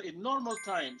allows also in normal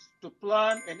times to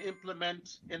plan and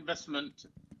implement investment.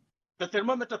 The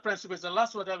thermometer principle is the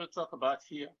last one I will talk about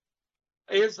here,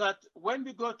 is that when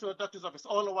we go to a doctor's office,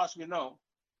 all of us we know,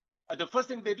 the first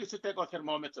thing they do is to take our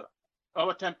thermometer,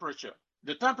 our temperature.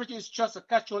 The temperature is just a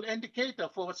casual indicator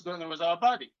for what's going on with our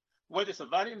body, whether it's a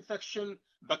viral infection,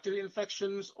 bacterial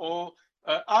infections, or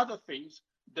other things.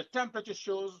 The temperature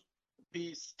shows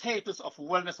the status of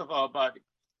wellness of our body.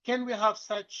 Can we have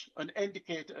such an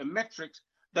indicator, a metric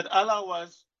that allow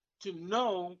us to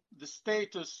know the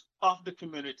status of the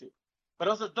community? But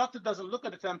also, the doctor doesn't look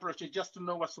at the temperature just to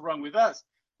know what's wrong with us.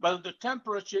 But the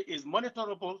temperature is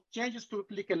monitorable, changes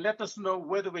quickly, can let us know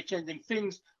whether we're changing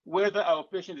things, whether our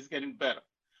patient is getting better.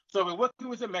 So we're working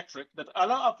with a metric that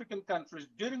allow African countries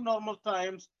during normal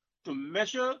times to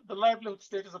measure the livelihood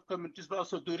status of communities, but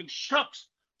also during shocks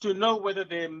to know whether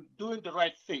they're doing the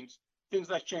right things. Things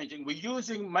are changing. We're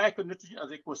using micronutrients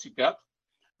as a equity gap.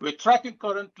 We're tracking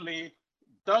currently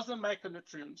dozen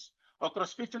micronutrients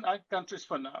across 15 countries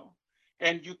for now.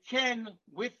 And you can,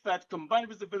 with that, combined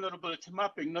with the vulnerability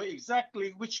mapping, know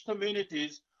exactly which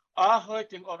communities are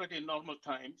hurting already in normal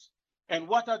times and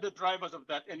what are the drivers of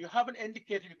that. And you have an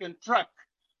indicator you can track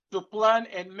to plan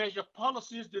and measure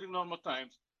policies during normal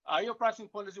times Are your pricing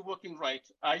policy working right?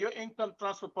 Are your income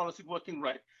transfer policy working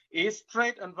right? Is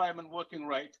trade environment working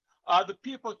right? Are the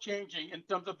people changing in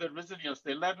terms of their resilience,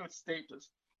 their livelihood status?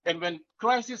 And when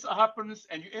crisis happens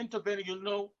and you intervene, you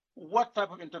know what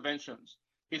type of interventions.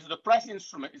 Is it a price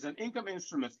instrument? Is it an income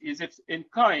instrument? Is it in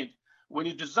kind? When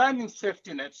you're designing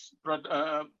safety nets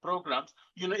programs,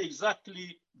 you know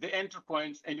exactly the entry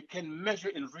points and you can measure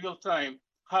in real time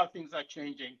how things are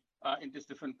changing in these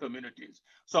different communities.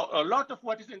 So a lot of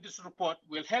what is in this report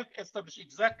will help establish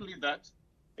exactly that,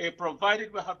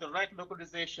 provided we have the right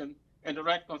localization and the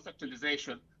right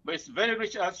conceptualization. But it's very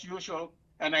rich as usual,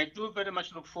 and I do very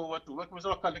much look forward to working with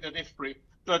our colleague at IFPRI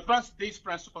to advance these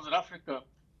principles in Africa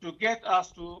to get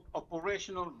us to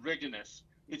operational readiness.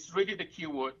 It's really the key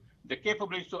word, the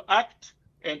capability to act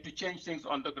and to change things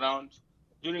on the ground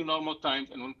during normal times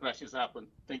and when crashes happen.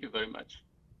 Thank you very much.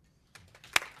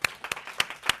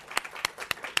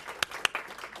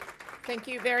 Thank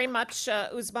you very much,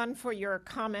 Usman, for your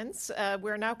comments.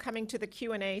 We're now coming to the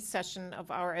Q&A session of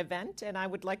our event, and I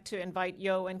would like to invite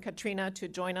Yo and Katrina to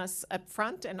join us up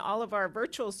front, and all of our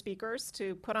virtual speakers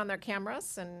to put on their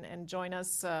cameras and join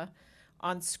us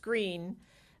on screen.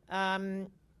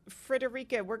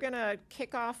 Frederica, we're going to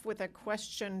kick off with a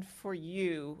question for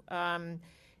you.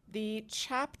 The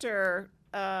chapter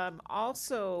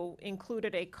also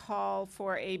included a call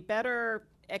for a better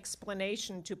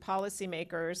explanation to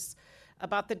policymakers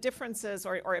about the differences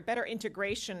or a better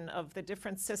integration of the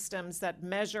different systems that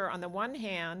measure, on the one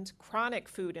hand, chronic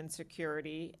food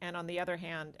insecurity, and on the other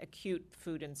hand, acute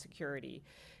food insecurity.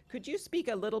 Could you speak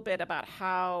a little bit about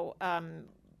how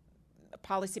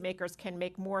policymakers can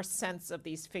make more sense of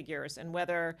these figures and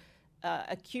whether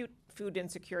acute food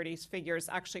insecurities figures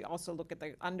actually also look at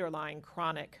the underlying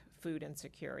chronic food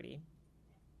insecurity?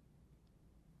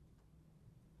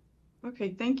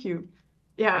 Okay, thank you.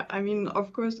 Yeah, I mean,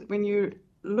 of course, when you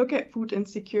look at food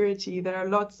insecurity, there are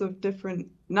lots of different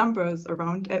numbers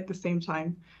around at the same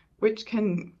time, which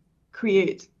can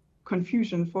create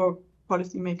confusion for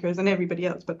policymakers and everybody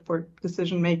else, but for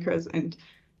decision makers, and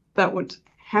that would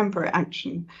hamper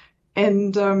action.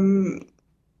 And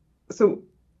so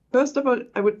first of all,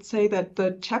 I would say that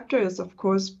the chapter is, of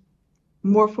course,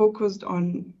 more focused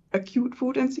on acute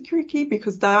food insecurity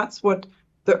because that's what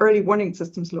the early warning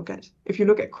systems look at. If you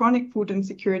look at chronic food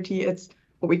insecurity, it's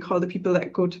what we call the people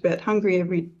that go to bed hungry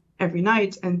every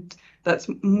night, and that's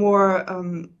more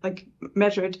like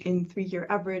measured in 3-year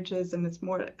averages, and it's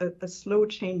more a slow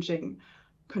changing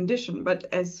condition.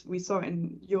 But as we saw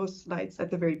in your slides at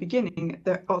the very beginning,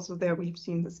 there we've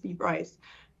seen the steep rise.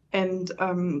 And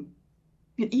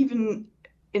even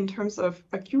in terms of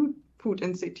acute food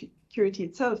insecurity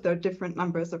itself, there are different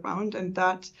numbers around, and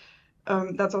that's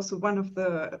also one of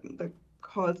the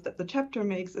calls that the chapter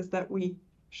makes, is that we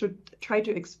should try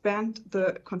to expand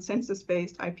the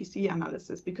consensus-based IPC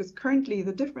analysis, because currently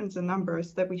the difference in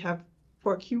numbers that we have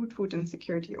for acute food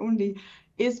insecurity only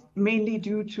is mainly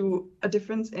due to a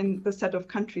difference in the set of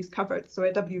countries covered. So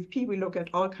at WFP, we look at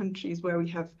all countries where we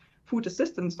have food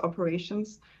assistance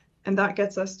operations, and that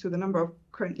gets us to the number of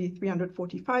currently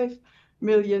 345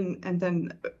 million. And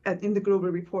then in the global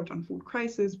report on food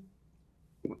crisis,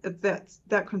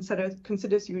 that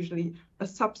considers usually a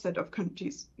subset of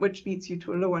countries, which leads you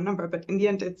to a lower number. But in the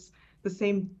end, it's the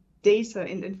same data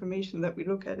and information that we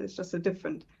look at. It's just a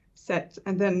different set.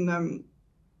 And then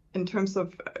in terms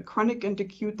of chronic and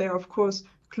acute, they're of course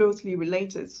closely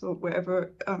related. So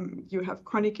wherever you have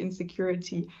chronic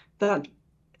insecurity, that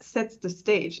sets the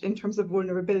stage in terms of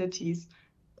vulnerabilities.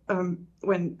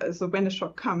 When a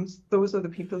shock comes, those are the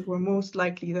people who are most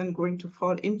likely then going to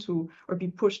fall into or be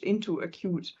pushed into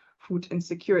acute food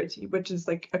insecurity, which is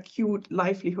like acute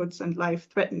livelihoods and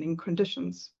life-threatening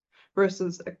conditions,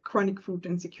 versus a chronic food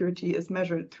insecurity is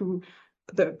measured through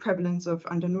the prevalence of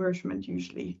undernourishment,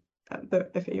 usually the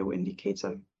FAO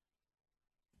indicator.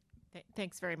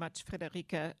 Thanks very much,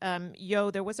 Frederica.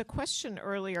 Yo, there was a question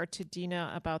earlier to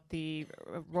Dina about the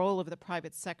role of the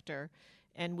private sector.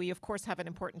 And we, of course, have an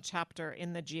important chapter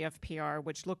in the GFPR,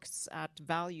 which looks at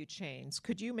value chains.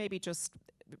 Could you maybe just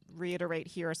reiterate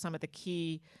here some of the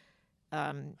key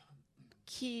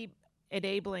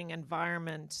enabling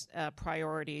environment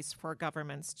priorities for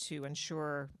governments to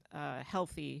ensure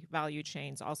healthy value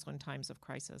chains also in times of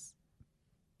crisis?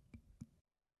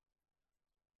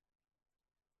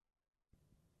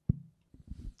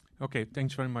 Okay,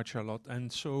 thanks very much, Charlotte.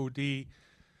 And so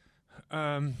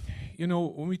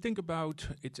when we think about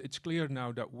it, it's clear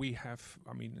now that we have,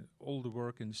 all the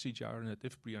work in the CGR and at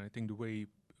IFPRI, and I think the way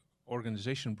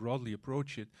organization broadly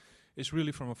approach it is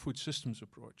really from a food systems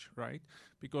approach, right?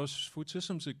 Because food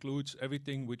systems includes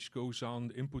everything which goes on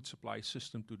the input supply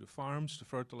system to the farms, the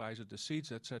fertilizer, the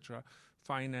seeds, etc.,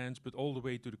 finance, but all the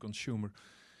way to the consumer.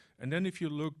 And then if you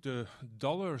look the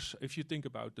dollars, if you think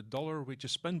about the dollar which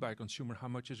is spent by consumer, how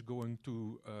much is going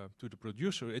to the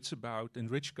producer, it's about, in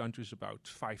rich countries, about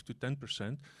 5 to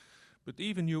 10%. But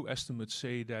even new estimates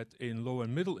say that in low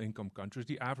and middle income countries,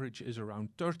 the average is around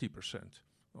 30%,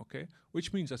 okay?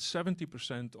 Which means that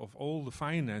 70% of all the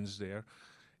finance there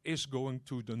is going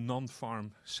to the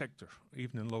non-farm sector,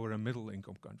 even in lower and middle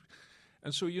income countries.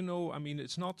 And so, you know, I mean,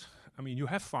 it's not, I mean, you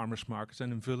have farmers markets,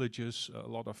 and in villages, a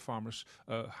lot of farmers,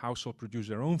 household produce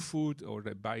their own food or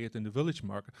they buy it in the village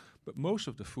market. But most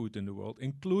of the food in the world,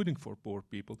 including for poor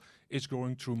people, is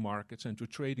going through markets and to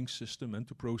trading system and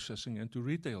to processing and to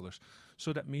retailers.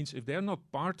 So that means if they're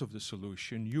not part of the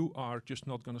solution, you are just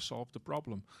not going to solve the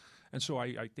problem. And so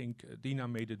I think Dina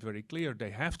made it very clear.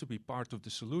 They have to be part of the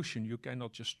solution. You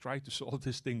cannot just try to solve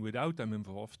this thing without them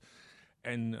involved.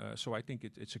 And so I think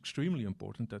it's extremely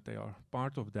important that they are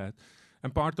part of that.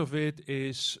 And part of it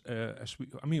is,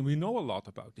 we know a lot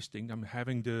about this thing.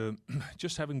 Having the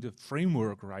just having the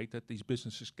framework right that these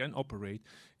businesses can operate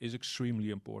is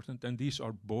extremely important. And these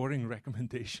are boring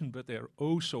recommendations, but they're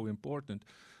oh so important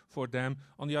for them.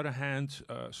 On the other hand,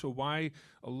 so why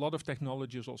a lot of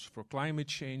technology is also for climate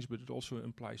change, but it also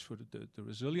implies for the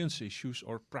resilience issues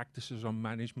or practices on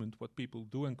management, what people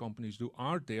do and companies do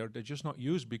are there. They're just not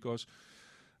used because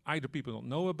either people don't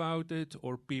know about it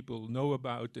or people know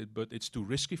about it, but it's too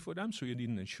risky for them. So you need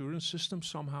an insurance system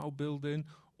somehow built in,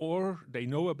 or they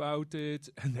know about it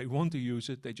and they want to use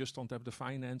it. They just don't have the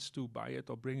finance to buy it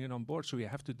or bring it on board. So you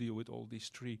have to deal with all these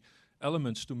three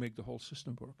elements to make the whole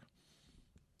system work.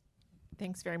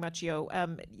 Thanks very much, Jo.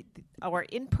 Our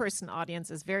in-person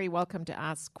audience is very welcome to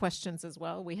ask questions as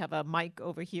well. We have a mic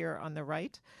over here on the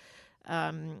right.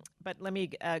 But let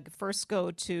me first go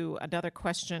to another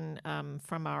question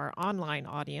from our online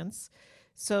audience.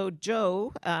 So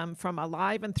Joe from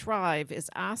Alive and Thrive is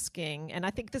asking, and I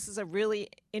think this is a really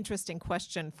interesting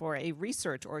question for a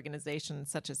research organization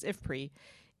such as IFPRI,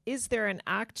 is there an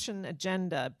action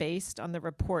agenda based on the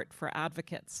report for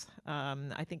advocates?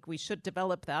 I think we should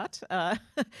develop that. And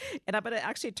I'm going to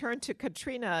actually turn to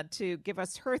Katrina to give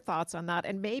us her thoughts on that.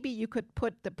 And maybe you could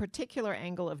put the particular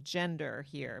angle of gender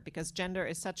here, because gender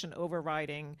is such an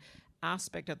overriding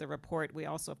aspect of the report. We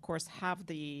also, of course, have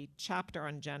the chapter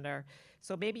on gender.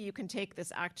 So maybe you can take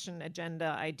this action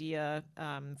agenda idea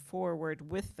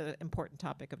forward with the important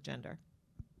topic of gender.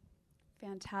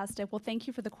 Fantastic. Well, thank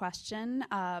you for the question.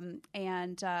 I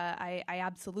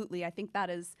absolutely, I think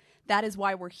that is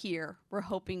why we're here. We're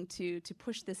hoping to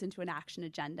push this into an action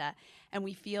agenda. And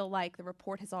we feel like the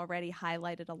report has already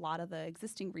highlighted a lot of the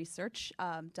existing research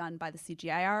done by the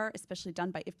CGIAR, especially done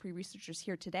by IFPRI researchers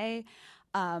here today,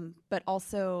 but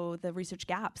also the research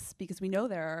gaps, because we know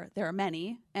there are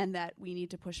many and that we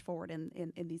need to push forward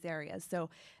in these areas.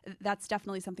 So that's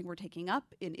definitely something we're taking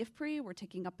up in IFPRI, we're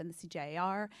taking up in the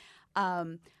CGIAR.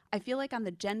 I feel like on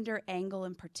the gender angle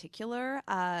in particular,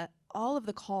 all of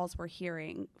the calls we're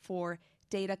hearing for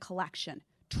data collection,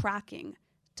 tracking,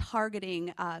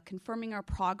 targeting, confirming our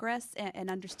progress and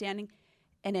understanding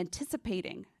and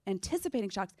anticipating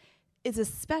shocks is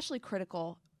especially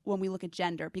critical when we look at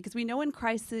gender, because we know in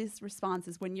crisis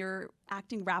responses, when you're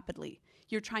acting rapidly,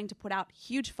 you're trying to put out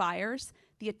huge fires,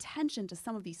 the attention to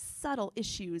some of these subtle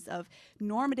issues of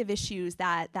normative issues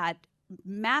that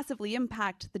massively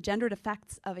impact the gendered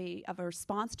effects of a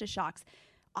response to shocks,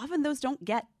 often those don't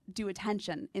get due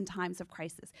attention in times of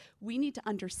crisis. We need to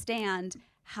understand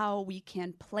how we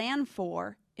can plan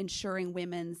for ensuring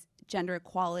women's gender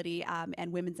equality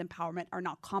and women's empowerment are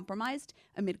not compromised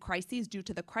amid crises due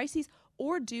to the crises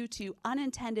or due to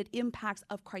unintended impacts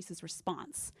of crisis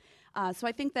response. So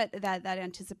I think that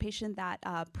anticipation, that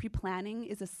pre-planning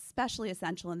is especially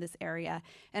essential in this area.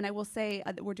 And I will say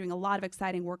that we're doing a lot of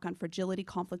exciting work on fragility,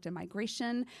 conflict, and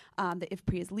migration that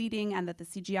IFPRI is leading and that the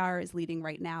CGIAR is leading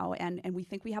right now. And we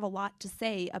think we have a lot to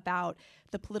say about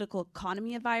the political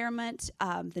economy environment,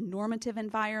 the normative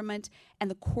environment, and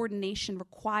the coordination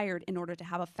required in order to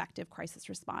have effective crisis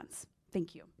response.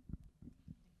 Thank you.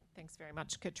 Thanks very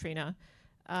much, Katrina.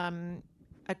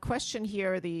 A question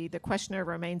here, the questioner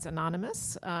remains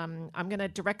anonymous. I'm going to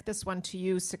direct this one to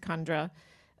you, Sikandra.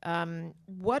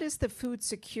 What is the food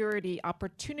security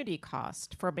opportunity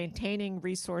cost for maintaining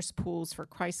resource pools for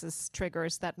crisis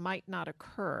triggers that might not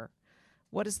occur?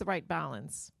 What is the right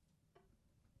balance?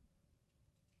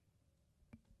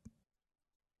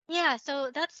 Yeah,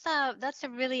 so that's a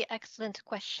really excellent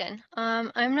question.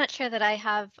 I'm not sure that I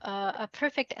have a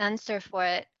perfect answer for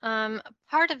it.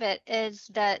 Part of it is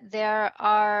that there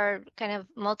are kind of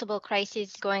multiple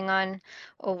crises going on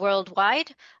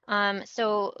worldwide.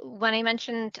 So when I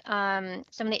mentioned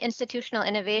some of the institutional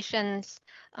innovations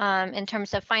in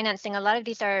terms of financing, a lot of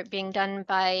these are being done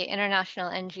by international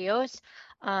NGOs.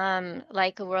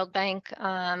 Like a World Bank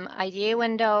IDA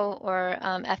window or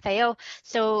FAO.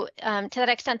 So to that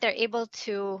extent, they're able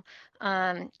to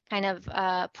kind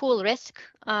of pool risk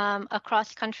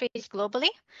across countries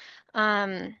globally.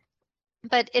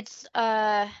 But it's,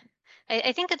 I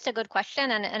think it's a good question,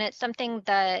 and it's something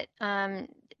that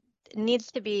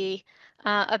needs to be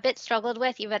a bit struggled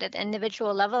with, even at the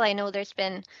individual level. I know there's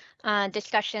been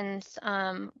discussions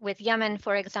with Yemen,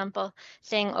 for example,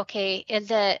 saying, okay,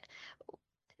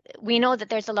 we know that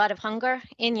there's a lot of hunger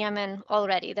in Yemen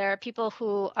already. There are people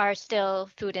who are still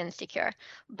food insecure,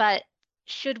 but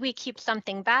should we keep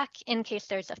something back in case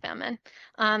there's a famine?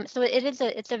 So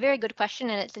it's a very good question,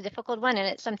 and it's a difficult one, and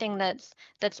it's something that's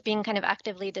being kind of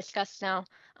actively discussed now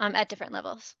at different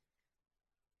levels.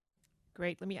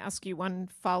 Great. Let me ask you one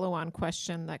follow-on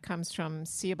question that comes from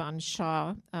Siobhan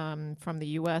Shaw from the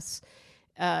U.S.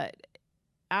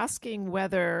 Asking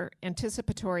whether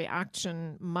anticipatory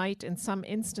action might, in some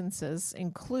instances,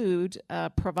 include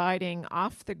providing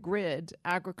off-the-grid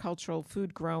agricultural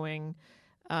food growing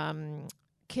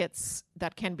kits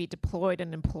that can be deployed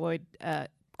and employed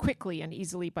quickly and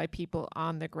easily by people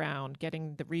on the ground,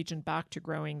 getting the region back to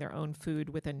growing their own food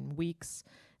within weeks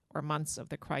or months of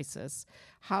the crisis.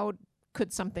 How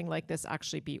could something like this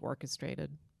actually be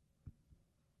orchestrated?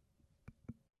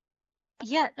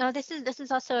 Yeah, no, this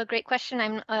is also a great question.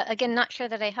 I'm again not sure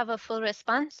that I have a full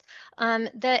response.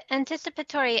 The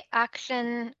anticipatory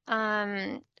action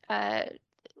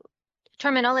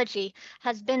terminology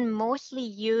has been mostly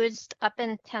used up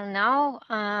until now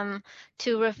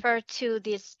to refer to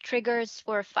these triggers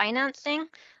for financing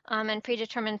and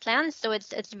predetermined plans. So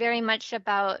it's very much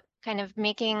about kind of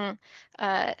making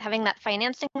having that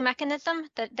financing mechanism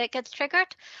that gets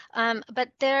triggered. But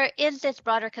there is this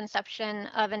broader conception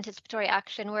of anticipatory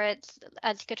action where it's,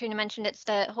 as Katrina mentioned, it's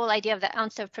the whole idea of the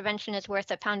ounce of prevention is worth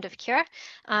a pound of cure.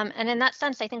 And in that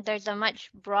sense, I think there's a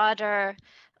much broader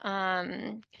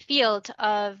field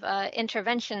of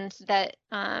interventions that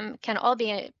can all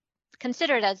be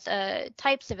considered as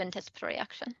types of anticipatory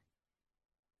action.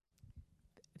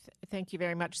 Thank you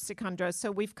very much, Sikandra.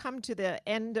 So we've come to the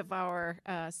end of our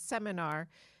seminar.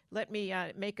 Let me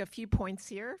make a few points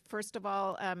here. First of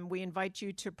all, we invite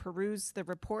you to peruse the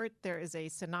report. There is a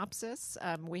synopsis.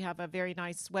 We have a very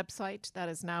nice website that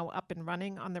is now up and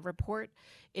running on the report.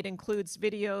 It includes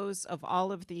videos of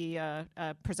all of the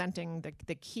presenting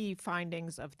the key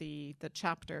findings of the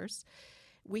chapters.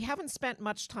 We haven't spent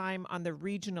much time on the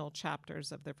regional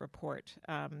chapters of the report.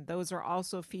 Those are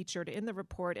also featured in the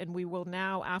report, and we will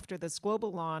now, after this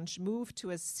global launch, move to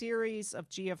a series of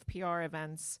GFPR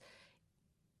events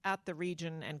at the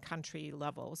region and country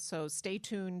level. So stay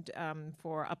tuned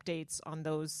for updates on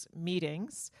those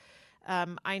meetings.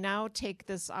 I now take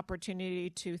this opportunity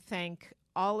to thank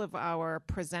all of our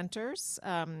presenters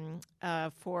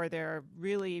for their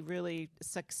really, really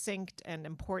succinct and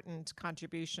important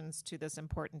contributions to this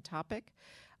important topic.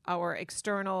 Our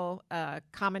external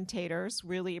commentators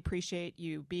really appreciate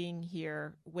you being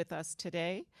here with us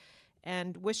today,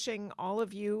 and wishing all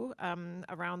of you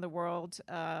around the world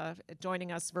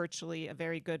joining us virtually a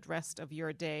very good rest of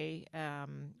your day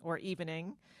or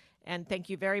evening. And thank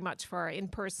you very much for our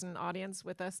in-person audience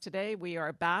with us today. We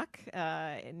are back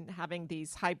in having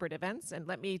these hybrid events. And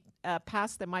let me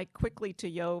pass the mic quickly to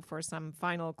Yo for some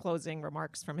final closing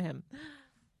remarks from him.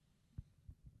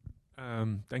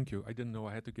 Thank you. I didn't know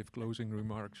I had to give closing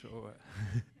remarks. So,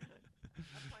 A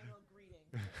final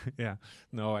greeting. yeah,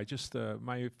 no,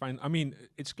 I mean,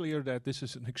 it's clear that this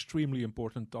is an extremely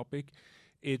important topic.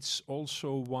 It's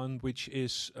also one which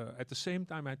is, at the same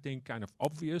time, I think, kind of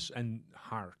obvious and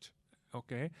hard,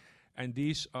 okay? And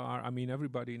these are, I mean,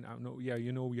 everybody now know, yeah,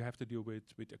 you know, you have to deal with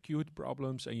acute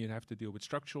problems and you have to deal with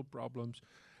structural problems.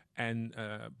 And,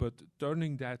 but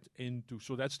turning that into,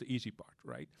 so that's the easy part,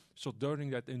 right? So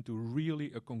turning that into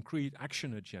really a concrete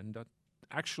action agenda,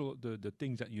 the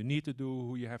things that you need to do,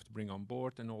 who you have to bring on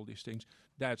board and all these things,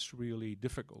 that's really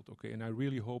difficult, okay? And I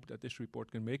really hope that this report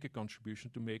can make a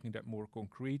contribution to making that more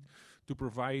concrete, to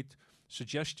provide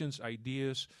suggestions,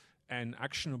 ideas, and an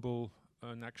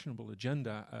actionable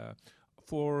agenda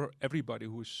for everybody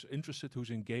who's interested, who's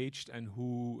engaged, and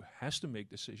who has to make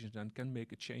decisions and can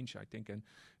make a change, I think. And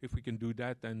if we can do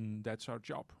that, then that's our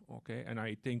job, okay? And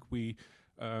I think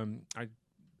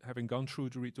having gone through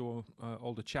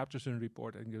all the chapters in the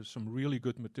report, and there's some really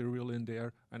good material in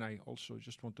there. And I also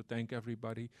just want to thank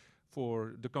everybody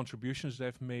for the contributions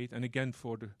they've made, and again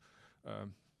for the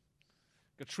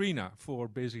Katrina for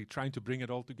basically trying to bring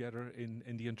it all together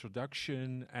in the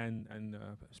introduction, and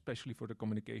especially for the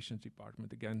communications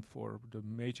department, again, for the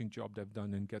amazing job they've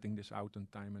done in getting this out on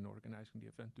time and organizing the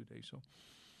event today. So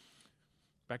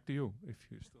back to you, if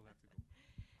you still have to go.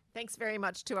 Thanks very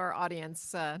much to our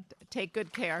audience. Take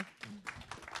good care.